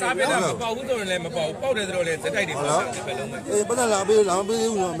ရှိန်မြင့်နေ စားပဲ ပြီ က နော် မပေါက်ဘူးဆိုရင်လည်းမပေါက်ဘူးပေါက်တယ်ဆိုတော့လည်းစက်တိုက်တွေပေါက်တယ်ပဲလုံးမဲ့ အေးပတ်လာပေးလာမပေး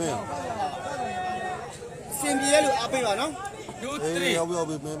သေးဘူးနော်မင်း စင်ပြေလို့အားပေးပါနော် 2 အေး 3 ရောက်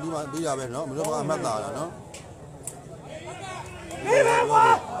ပြီးပြီးမှပေးရပဲနော်မင်းတို့ကအမှတ်သာတာနော် 3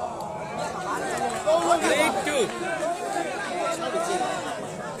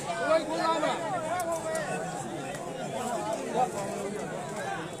 2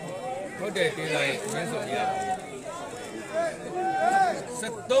ဟုတ်တယ်ဒီလိုက်ရင်းဆိုပြရ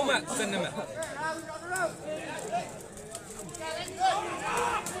73မှ12မှ မှတ်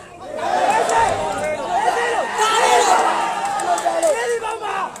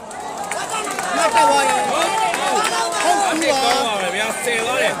တော့ပါရဲ့ ဟုတ်ပြီကောင်းပါပဲဗျာဆယ်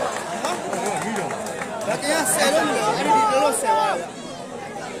သွားတယ် ဒါတရားဆယ်လို့မလို့အဲ့ဒီတော့ဆယ်သွားတယ်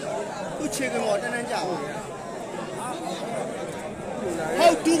သူ့ခြေကမော်တန်းတန်းကြာပါဟု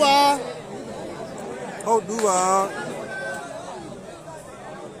တ်တူပါ ဟုတ်တူပါ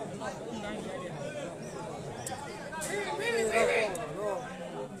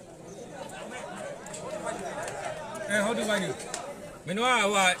ဟုတ်တူပါနေမင်းတို့က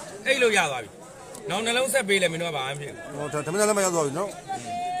ဟိုအိတ်လို့ရသွားပြီနောက်နှလုံးဆက်ပေးလဲမင်းတို့ကဘာမှမဖြစ်ဘူးဟိုဓမ္မလည်းမရောက်သွားပြီနော်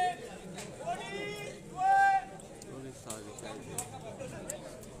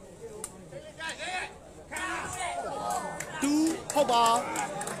ဟုတ်ပါ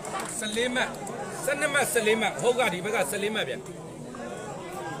14မှတ်12မှတ်14မှတ်ဟုတ်ကဒီဘက်က14မှတ်ပြန်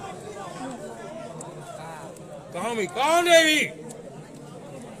ကောင်းပြီကောင်းနေပြီ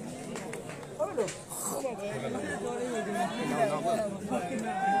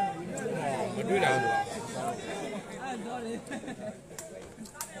မတွေ့တာ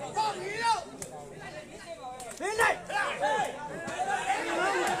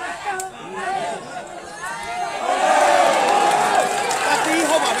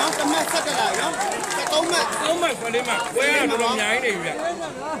ဟုတ်ပါနော်တမတ်ဆက်တက်လာနော်3မှတ်3မှတ်14မှတ်ဝဲရတော့အများကြီးနေပြီဗျ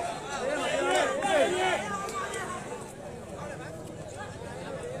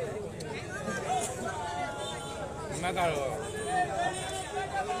မကတော့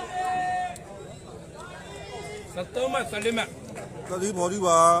73မှတ်14မှတ်သတိပေါ်ဒီ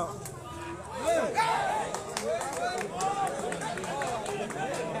ပါ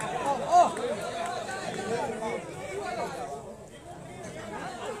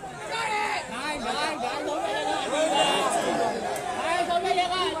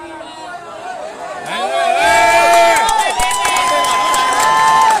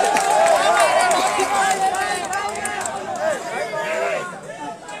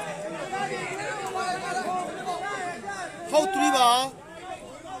ဟုတ်3ပါ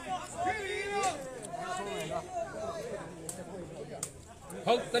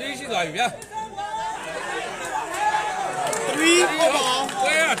ဟုတ်3ရှိသွားပြီဗျာ3ဟုတ်ပါ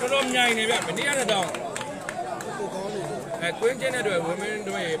ဝဲရတော်တော်မြိုင်နေဗျမနေ့ကတောင်ကွင်းချင်းတဲ့တွေဝင်းမင်း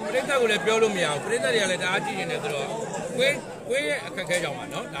တို့ရဲ့ပြိဿကိုလည်းပြောလို့မရဘူးပြိဿတွေကလည်းတအားကြည့်နေတယ်ဆိုတော့ကွင်းရဲ့အခက်ခဲကြောင့်ပါ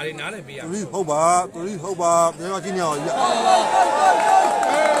နော်ဒါတွေနားလည်ပေးရ3ဟုတ်ပါ3ဟုတ်ပါပြန်ကြည့်နေအောင်ကြီး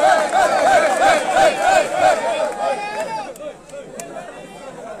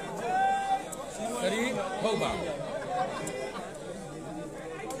ဟုတ်ပါ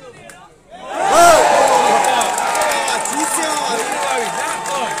ကြီးစရာပါပြီ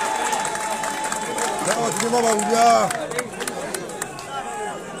တော့ဒီမှာပါဘူးဗျာ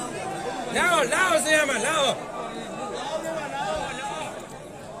လာဆရာမလာ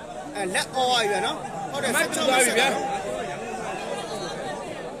လက်အော်ရနော်ဟုတ်တယ်ဆက်ချသွားပြီဗျာ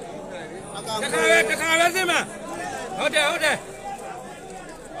တခါပဲစင်မဟုတ်တယ်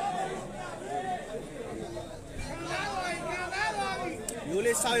မျိုး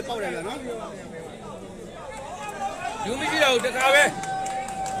လေးစားရပေါက်တယ်ဗျာနော်ယူမရှိတော့တခါပဲ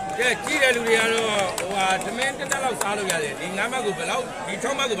ကဲကြီးတဲ့လူတွေကတော့ဟိုဟာသမင်းတက်လောက်စားလို့ရတယ်ဒီ9မှတ်ကိုဘယ်လောက်ဒီ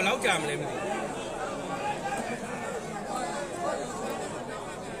6မှတ်ကိုဘယ်လောက်ကြာမလဲမသိဘူး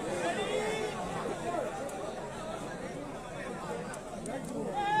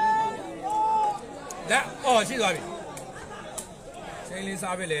လက်ရှိသွားပြီချိန်လေး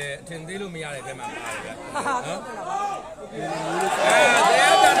စားပဲလေအထင်သေးလို့မရတဲ့ဘက်မှာပါတယ်ဗျနော်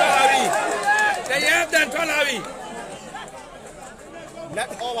တရားတန်ထွက်လာပြီလက်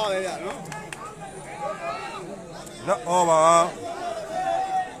အော်ပါပဲဗျာနော်လက်အော်ပါ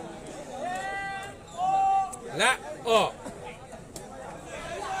လက်အော်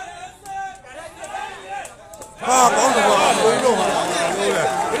ဟာကောင်းတယ်ကွာဘယ်လိုဟာ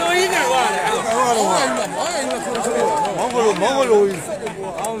ဘယ်လိုကြီးကန်သွားလဲကောင်းတော့ဟာမောင်ကလို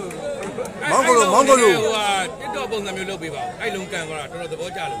ဟိုဟာတစ်တော့ပုံစံမျိုးလုပ်ပေးပါဦးအဲ့လုံးကန်သွားတာတော်တော်သဘော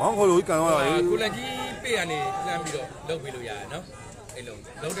ကျလို့မောင်ကလိုကန်သွားတာလေကိုလက်ကြီးပေးရနေစမ်းပြီးတော့လုပ်ပေးလို့ရတယ်နော်အဲ့လုံး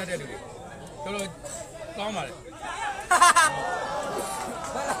လုံးတတ်တဲ့လူတွေတော်တော်ကောင်းပါလေ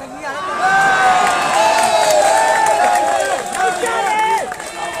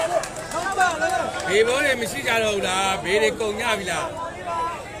ဘေးဘောတွေမရှိကြတော့ဘူးလားဘေးတွေကုန်ညပြီလား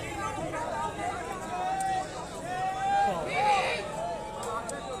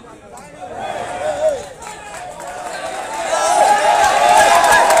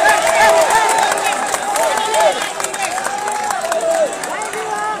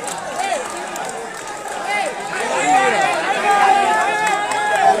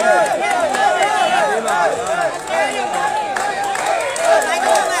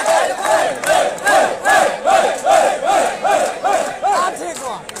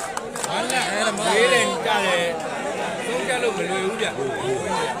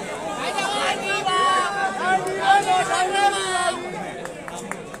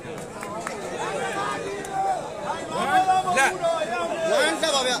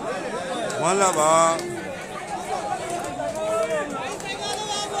ဝမ်းလာပါ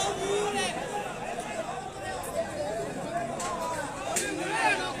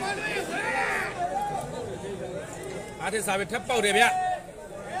အားထက်စားပဲထပ်ပေါက်တယ်ဗျာ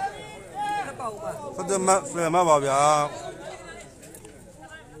 17မှတ်10မှတ်ပါဗျာ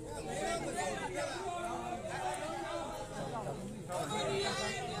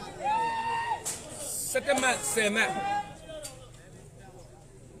 17မှတ်10မှတ်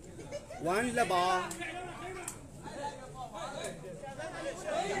 1လက်ပါ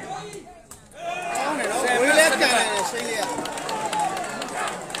ဝေးလက်ကန်တယ်ရှင်းလေး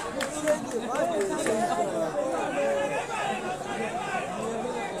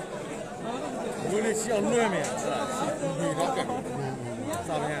ဝေးလေးရှောင်းနှွဲမယ်ဒီတော့ကဲ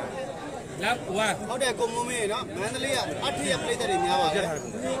စားမယ် လက်1 ဟုတ်တယ်ကိုမုံမေးနော်မန္တလေးကအထရပြိတ္တတွေများပါပဲ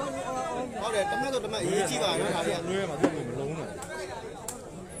ဟုတ်တယ်တမတ်တော့တမတ်အရေးကြီးပါနော်ဒါတွေက နှွဲမှာသူ့ကိုမလုံးနဲ့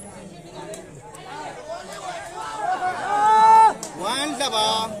 1လက်ပါ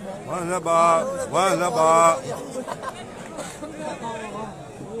 1လက်ပါ1လက်ပါ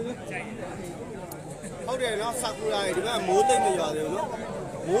ဟုတ်တယ်နော်ဆာကူရာတွေဒီဘက်မိုးသိမ့်မရွာသေးဘူးနော်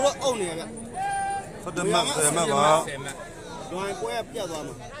မိုးတော့အုပ်နေရဗျ17မှတ်10မှတ်ပါ 10မှတ် လွန်ကွဲပြတ်သွား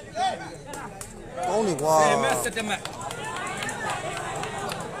မှာ ကောင်းနေကွာ 10မှတ်17မှတ်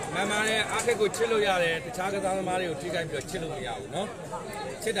မမနဲ့အားထက်ကိုချစ်လို့ရတယ်တခြားကစားသမားတွေကိုထိခိုက်ပြီးတော့ချစ်လို့မရဘူးเนาะ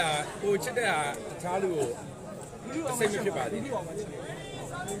ချစ်တာကိုချစ်တဲ့ဟာတခြားလူကိုအစိတ်မဖြစ်ပါသေးဘူး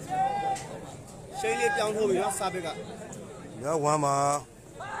ရှင်းလေးပြောင်းထိုးပြီနော်စာပစ်က ရ1ပါ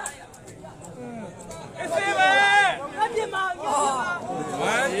အစ်စေးပဲ အပြစ်မအောင်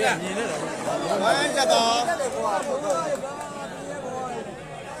 1လက် မြင်နေတော့ 1လက်ပါ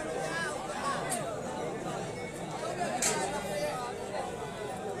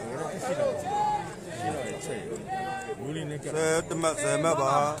ရှိတော့ချက်ဝေးလေးနဲ့ကဲ 17မှတ်10မှတ်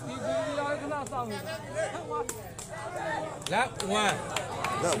ပါ လက်1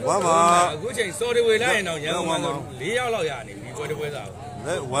 လက်1ပါ အခုချိန်စော်တွေဝေလိုက်ရင်တော့ရန်ကုန်မှာဆို4ယောက်လောက်ရနေပြီပွဲတစ်ပွဲစားကို လ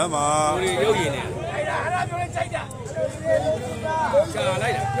က်1ပါ ကိုရီရုပ်ရည်နေ အဲ့ဒါပြောနေချိန်တာ ရှာလို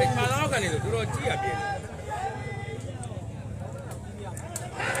က်တာဖိတ်ပါတော့ကနေဆိုတော်တော်ကြည့်ရပြင်း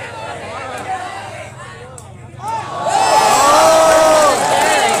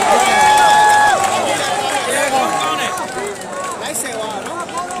လိုက်ဆယ်ဝါနော်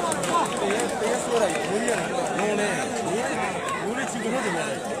တရားဆိုရဝေးရတယ်လုံးနဲ့ဝေးလေးချီကုန်တယ်များ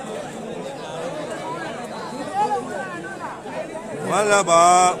တယ် 1လက်ပါ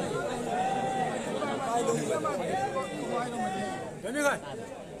ဘယ်မြက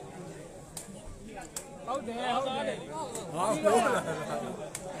ဟုတ်တယ်ဟုတ်တယ် ဟာပြောလာ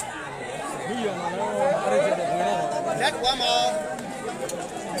ဒီရောမလို့အဲ့ဒါကျတော့ဝင်တော့ လက်1ပါ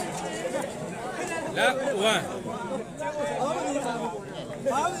လက်1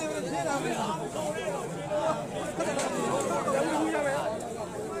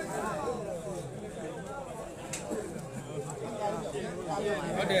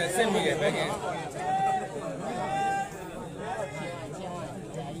ဟုတ်တယ်အဆင်ပြေပဲကဲကော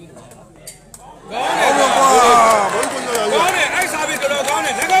င်းတယ်ကွာဘုန်းကြီးပြောရရကောင်းတယ်အဲ့စားပြီးတော်တော်ကောင်းတ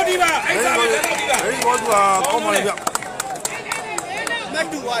ယ်လက်ကောက်ဒီပါအဲ့စားပြီးလက်ကောက်ဒီပါ ဒီဘောသူကကောင်းပါလေဗျ မတ်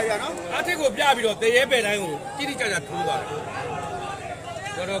တူပါရနော် အထက်ကိုပြပြီးတော့တရေပဲတိုင်းကိုတိတိကျကျထိုးသွားတယ်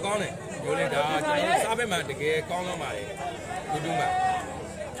တော်တော်ကောင်းတယ်မျိုးလေးဒါကျွန်တော်စားဘက်မှာတကယ်ကောင်းတော့ပါလေဒူးဒူးမှာ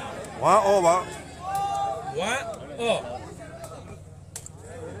 1 all ပါ 1 oh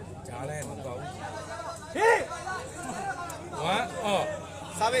ကြားလိုက်မကောင်း ဟေး 1 oh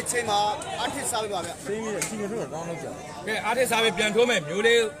စာပစ်ချိန်မှာအထစ်စာပစ်ပါဗျ သိပြီးချီကုန်တော့တောင်းလို့ကြာ ကဲအားထက်စားပဲပြန်ထိုးမယ်မျိုး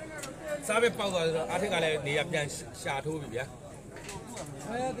လေးစားပဲပေါက်သွားဆိုတော့အားထက်ကလည်းနေရပြန်ရှာထိုးပြီဗျာ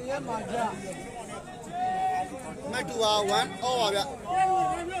မတ်တူပါ1 all ပါဗျ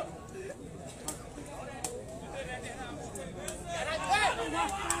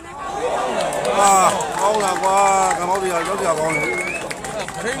ဟာကောင်းလာကွာကမောက်တရားရောက်ကြကောင်းတယ်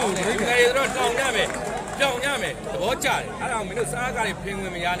ခရိတ်ကိုခရိတ် ဒီကနေ့တော့တောင်းရမယ်တောင်းရမယ်သဘောကျတယ်အဲ့ဒါမင်းတို့စားကားတွေဖင်ဝ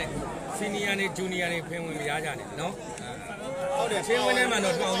င်မရနဲ့စီနီယာနဲ့ဂျူနီယာတွေဖင်ဝင်မရကြနဲ့နော် ဟုတ်တယ် ချင်းဝင်ထဲမှာ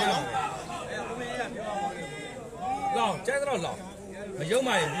တော့တောင်းရမယ်လောင်းကျဲတော့လောင်းမယုံ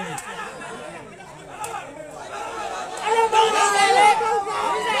မှရင်ပြီးပြီ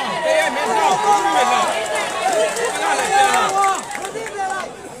တဲ့မင်းတော့ကိုယ်မင်းတော့ခဏလေးပြန်လာ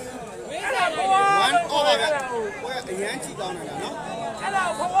 1 all ပါဗျကိုယ်အရန်ချီကောင်းနေတာနော် အဲ့ဒါ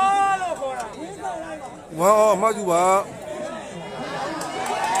ဘဝလို့ခေါ်တာ 1 all မှတ်ယူပါ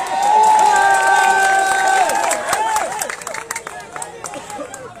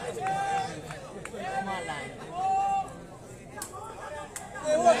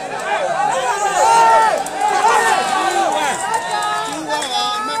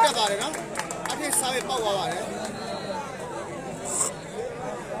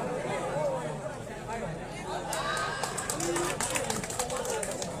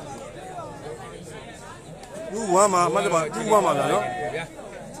 1 1မှာမှတ်တယ်ပါ2 1မှာဗျာနော်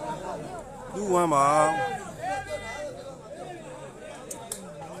2 1မှာ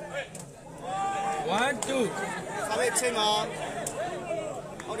1 2 စာပေချိန်မှာ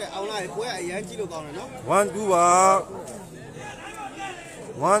ဟုတ်တယ်အောင်လိုက်ပွဲအရန်ကြီးလို့ကောင်းတယ်နော်1 2ပါ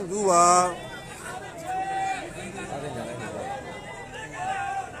1 2ပါ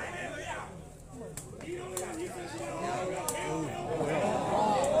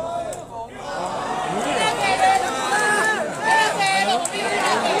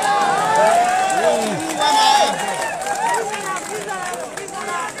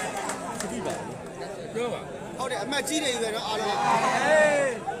အမှတ်ကြီးနေပြီပဲเนาะအားလုံး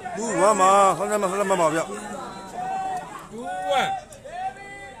2 1မှာဟုတ်တယ်မှာပါဗျ2 1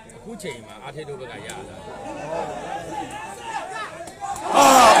အခုချိန်မှာအာထေတို့ဘက်ကရလာဘ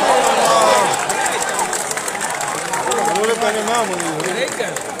ယ်လိုလဲပြန်နေမှာမလို့ရိတ်က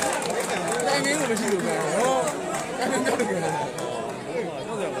န်တိုင်းရင်းကိုမရှိလို့ပဲဟောတိုင်းရင်းကြောက်တယ်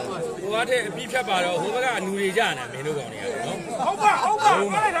ဟိုအားထက်အပြီးဖြတ်ပါတော့ဟိုဘက်ကအနူတွေကြနေမင်းတို့ကောင်တွေရတယ်နော်ဟုတ်ပါ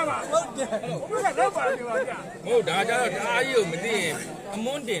လိုက်တာပါဟုတ်တယ်ဘယ်ကတော့ပါနေပါဗျာဟုတ်ဒါကြတော့တအားကြီးကိုမသိရင်အ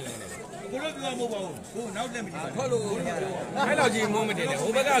မွန်းတင်လို့ဘလို့ပြောမဟုတ်ပါဘူးဟိုနောက်လက်မကြည့်ထွက်လို့အဲ့တော့ကြီးမုန်းမတင်တယ်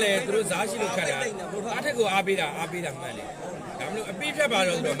ဟိုဘက်ကလည်းသူတို့ဇားရှိလို့ခတ်တာအားထက်ကိုအားပေးတာမှန်တယ်ဒါမလို့အပြီးဖြတ်ပါ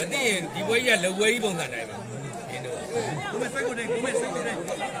တော့ဆိုတော့မသိရင်ဒီပွဲကြီးကလက်ဝဲကြီးပုံစံတိုင်းပဲမင်းတို့ကိုမစိတ်ကိုတည်းကိုမစိတ်ကိုတည်း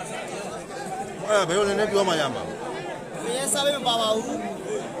အဲ့ဘယ်လိုလဲပြောမှရမှာမင်းစားပေးမပါပါဘူး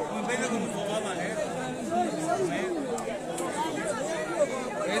ဘယ်လိုကိုမပေါ်ပါမှာလဲ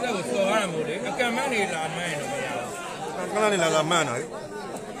အဲ့ဒါကိုစော်ရမှာမို့လေအကံမန်းနေလာမှန်းရင်တော့မရဘူးခဏနေလာမှန်းတာလေ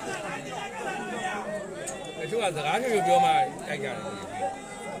တချို့ကစကားမျိုးပြောမှတိုက်ကြတယ်1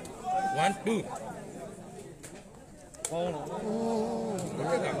 2ကောင်းတော့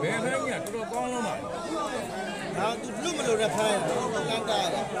ဘယ်ကဘယ်မှန်းကြီးတော်တော်ကောင်းလို့ပါဒါသူလွတ်မလို့တဲ့ဖိုင်းလမ်းတား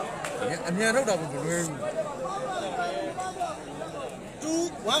တယ်အမြန်ထုတ်တာကိုမလွယ်ဘူး2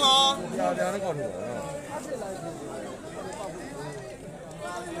 1ပါကြာကြာတော့ကောက်ထုတ်တာ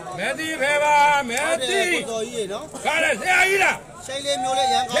မဲတီဖဲပါမဲတီတော်ကြီးရေနော်ခါလဲဆရာကြီးလားရှိန်လေးမျိုးလေး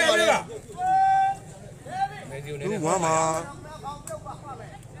ရန်ကောင်းပါလေမဲတီ2 1ပါ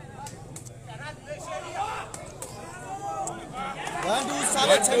1 2စား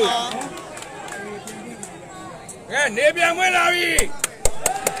တဲ့ချိန်မှာကဲနေပြန်ဝင်လာပြီ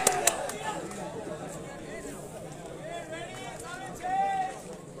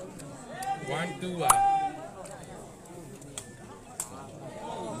1 2ပါ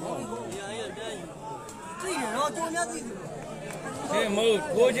ဒီမို့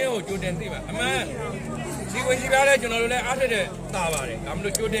ကိုချင်းကိုကြိုတင်သိပါအမှန်ဒီဝင်ကြီးပြားလဲကျွန်တော်တို့လည်းအားထက်တဲ့တာပါတယ်ဒါမ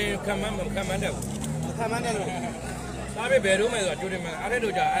လို့ကြိုတင်ခံမှန်းတဲ့ဘူးခံမှန်းတယ်လို့ဒါပဲဘယ်တော့မှဆိုကြိုတင်မှအားထက်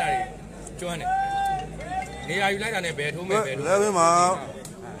တို့ကြအဲ့ဒါတွေကျွမ်းတယ်နေရာယူလိုက်တာနဲ့ဘယ်ထိုးမယ်ဘယ်ထိုးလဲပဲမှာ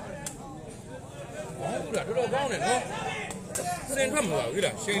ဟုတ်လားတော်တော်ကောင်းတယ်နော်စင်ထွက်မလို့ဘူး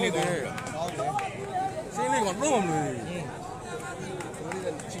လားရှင်းလေးကောင်းတယ်ရှင်းလေးကတော့မလို့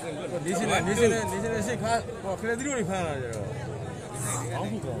နေစင်းစိတ်ခါဟောခရက်တီတို့တွေဖမ်းလာကြတော့အောင်း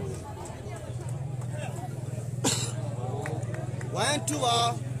ပြီကော1 2ပါ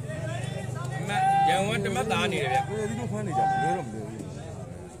မရန်ဝတ်တမတ်သားနေတယ်ဗျခရက်တီတို့ဖမ်းနေကြတယ်လွယ်တော့မလွယ်ဘူး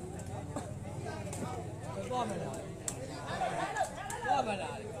သွားမလားသွားမ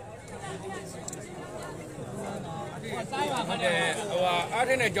လားဟုတ်တယ်ဟိုအားထ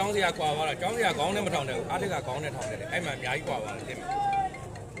က်နဲ့ကျောင်းစရာကွာသွားတာကျောင်းစရာခေါင်းနဲ့မထောင်တယ်အားထက်ကခေါင်းနဲ့ထောင်တယ်အဲ့မှာအများကြီးကွာသွားတယ်တင်မယ်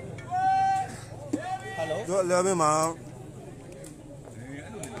တို့လဲပဲမှာ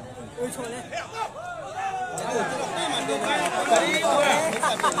အိုးချော်လဲဒီမှာတ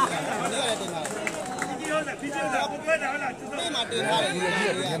င်ထားတယ်ဒီ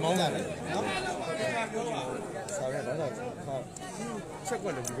မောင်းတာလေနော်ဆောက်ရတော့ချက်ကွ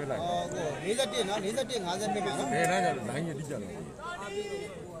က်လည်းဒီဘက်လိုက်41နော်41 52မှာနော်ဘယ်နှမ်းကြလို့လိုင်းရတိကြလို့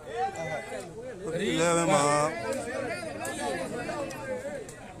လဲပဲမှာ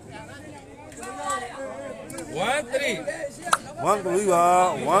1 3 1 3ပါ1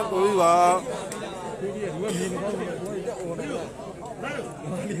 3ပါဒီကလူကမြင်နေတော့ဒီကအော်တယ်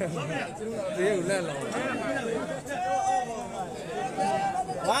တေးကိုလက်လောင်း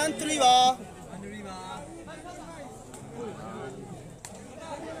1 3ပါ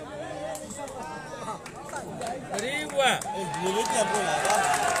3 1ဒီလိုပြတ်ပို့လာတာ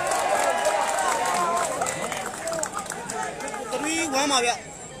3 1ပါဗျ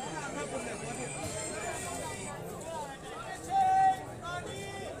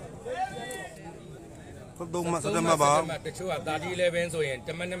တော့မစတယ်မှာပါတချို့က30-11ဆိုရင်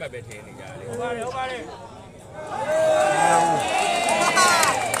10မိနစ်မှပဲထည့်နေကြတယ်ဟုတ်ပါတယ်ဟုတ်ပါ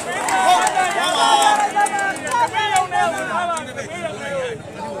မေးရုံနဲ့ဝင်ထားပါ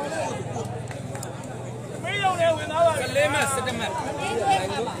မေးရုံနဲ့ 17မှတ် ဟု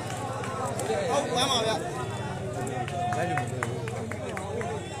တ်ဝမ်းပါဗျာ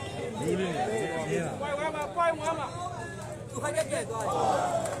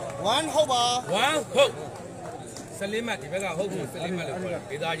ဝမ်းဟုတ်ပါ 1ဟုတ်14မှတ်ဒီဘက်ကဟုတ်ဘူး14မှတ်လို့ပြောတယ်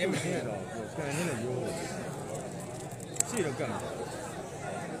ဒေသာချင်းမရှိတော့ ကန်နေတယ်ရိုးရှိတော့ကန်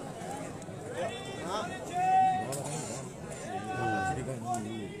ဒီကောင်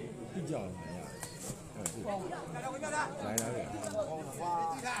ကြီးကြောက်နေရလိုက်လာခဲ့ ဟု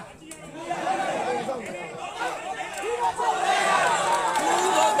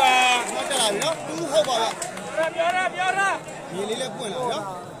တ်ပါ မတက်လာပြီနော်တူးဟုတ်ပါဗျာ ပြောရ မြေလေးလည်းပွင့်လာနော်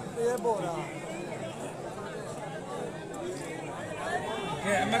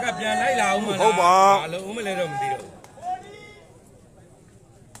ကဲအမကပြန်လိုက်လာအောင်မလားအလုံးဦးမလဲတော့မသိတော့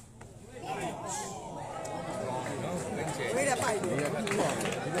ဒီကပို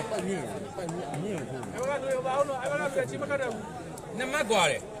က်မြင့်ပိုက်မြင့်အမြင့်ကို အဲ့ဘာလို့ဘာလို့အဲ့ဘာလို့ချိမကတဲ့ နှစ်မှတ်กว่า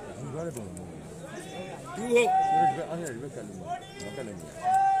တယ် ဒီကားတဲ့ပုံ 2ဟုတ် ဒီကအားရဒီဘက်ကလည်းမကလည်းမ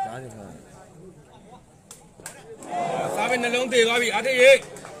ကြားနေခါ စားပဲနှလုံးသေးသွားပြီအတေးရိတ်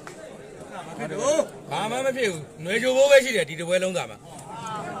ဘာမှမဖြစ်ဘူးຫນွေချိုဘိုးပဲရှိတယ်ဒီတပွဲလုံးသားမှာ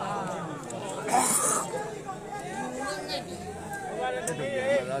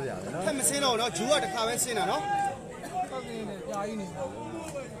သားကြတယ်နော် ထက်မစင်းတော့နော်ဂျူကတစ်ခါပဲစင်းတာနော်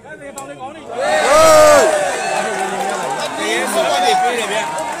အဲ့ဒီပေါင်းလေးကောင်းနေ တေးဆိုတော့ပြေးတယ်ဗျ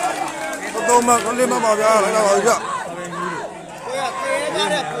တော့မှကလေးမပါဗျာလိုက်လာပါဗျာ ကိုရတေးကြ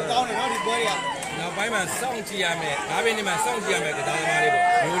တဲ့ပူကောင်းတယ်နော်ဒီပွဲတွေက နောက်ပိုင်းမှာစောင့်ကြည့်ရမယ်ဒါပဲနေမှာစောင့်ကြည့်ရမယ်ကစားသမားလေးပေါ့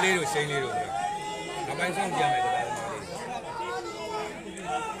မျိုးလေးတို့ရှိန်လေးတို့နောက်ပိုင်းစောင့်ကြည့်ရမယ်ကစားသမားလေး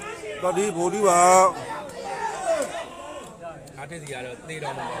တော့ဒီဘူဒီပါ အားတက်စီကတော့သေ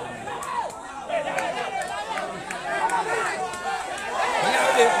တော့မှာပါဘူးမရ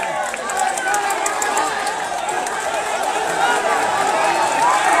ဘူး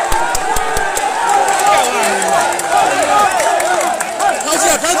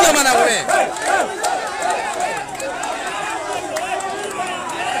ထောက်ကြမလားကိုလေ ဟ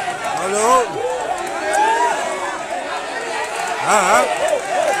ယ်လို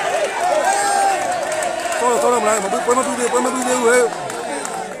တော့မလားမပွဲမပြီးသေးဘူးဟဲ့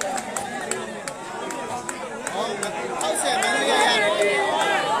ဟုတ်ဆယ်မင်းလေးရတယ်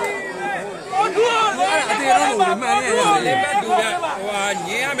ကိုထူး အတေတော့လို့မှန်နေရတယ်လေပတ်တူကဟိုဟာည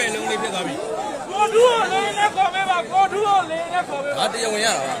င်းရမယ်လုံးလေးဖြစ်သွားပြီ ကိုထူးလေးနဲ့ခေါ်ပေးပါကိုထူးလေးနဲ့ခေါ်ပေးပါ ငါတရားဝင်ရ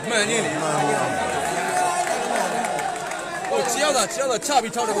တာမှန်ကြီးလေဟိုချီရောက်တာချ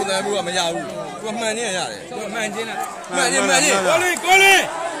ပြီးထောက်တဲ့ပုံစံမျိုးကမရဘူးသူကမှန်နေရတယ် သူကမှန်ချင်းလား မှန်ကြီးကိုလေး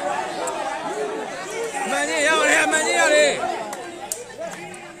မှန်ချင်းရတယ်မှန်ချင်းရတယ်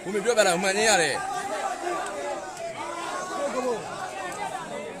ဘုမေပြောပြတာမှန်နေရတယ်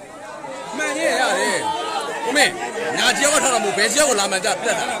မှန်ကြီးရတယ်ဘုမေညာချီရောက်ထောက်တာမဟုတ်ဘယ်ချီရောက်လာမှန်ကြပြ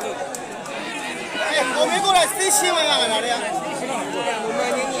တ်တာ အဲ့ကိုမင်းကိုလည်းသိရှင်းမရတာလေ မင်း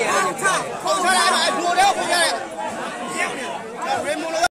ကြီးရတယ် ဟုတ်ထားတာအဲ့ဒူတော့ကိုရတယ်ရေမို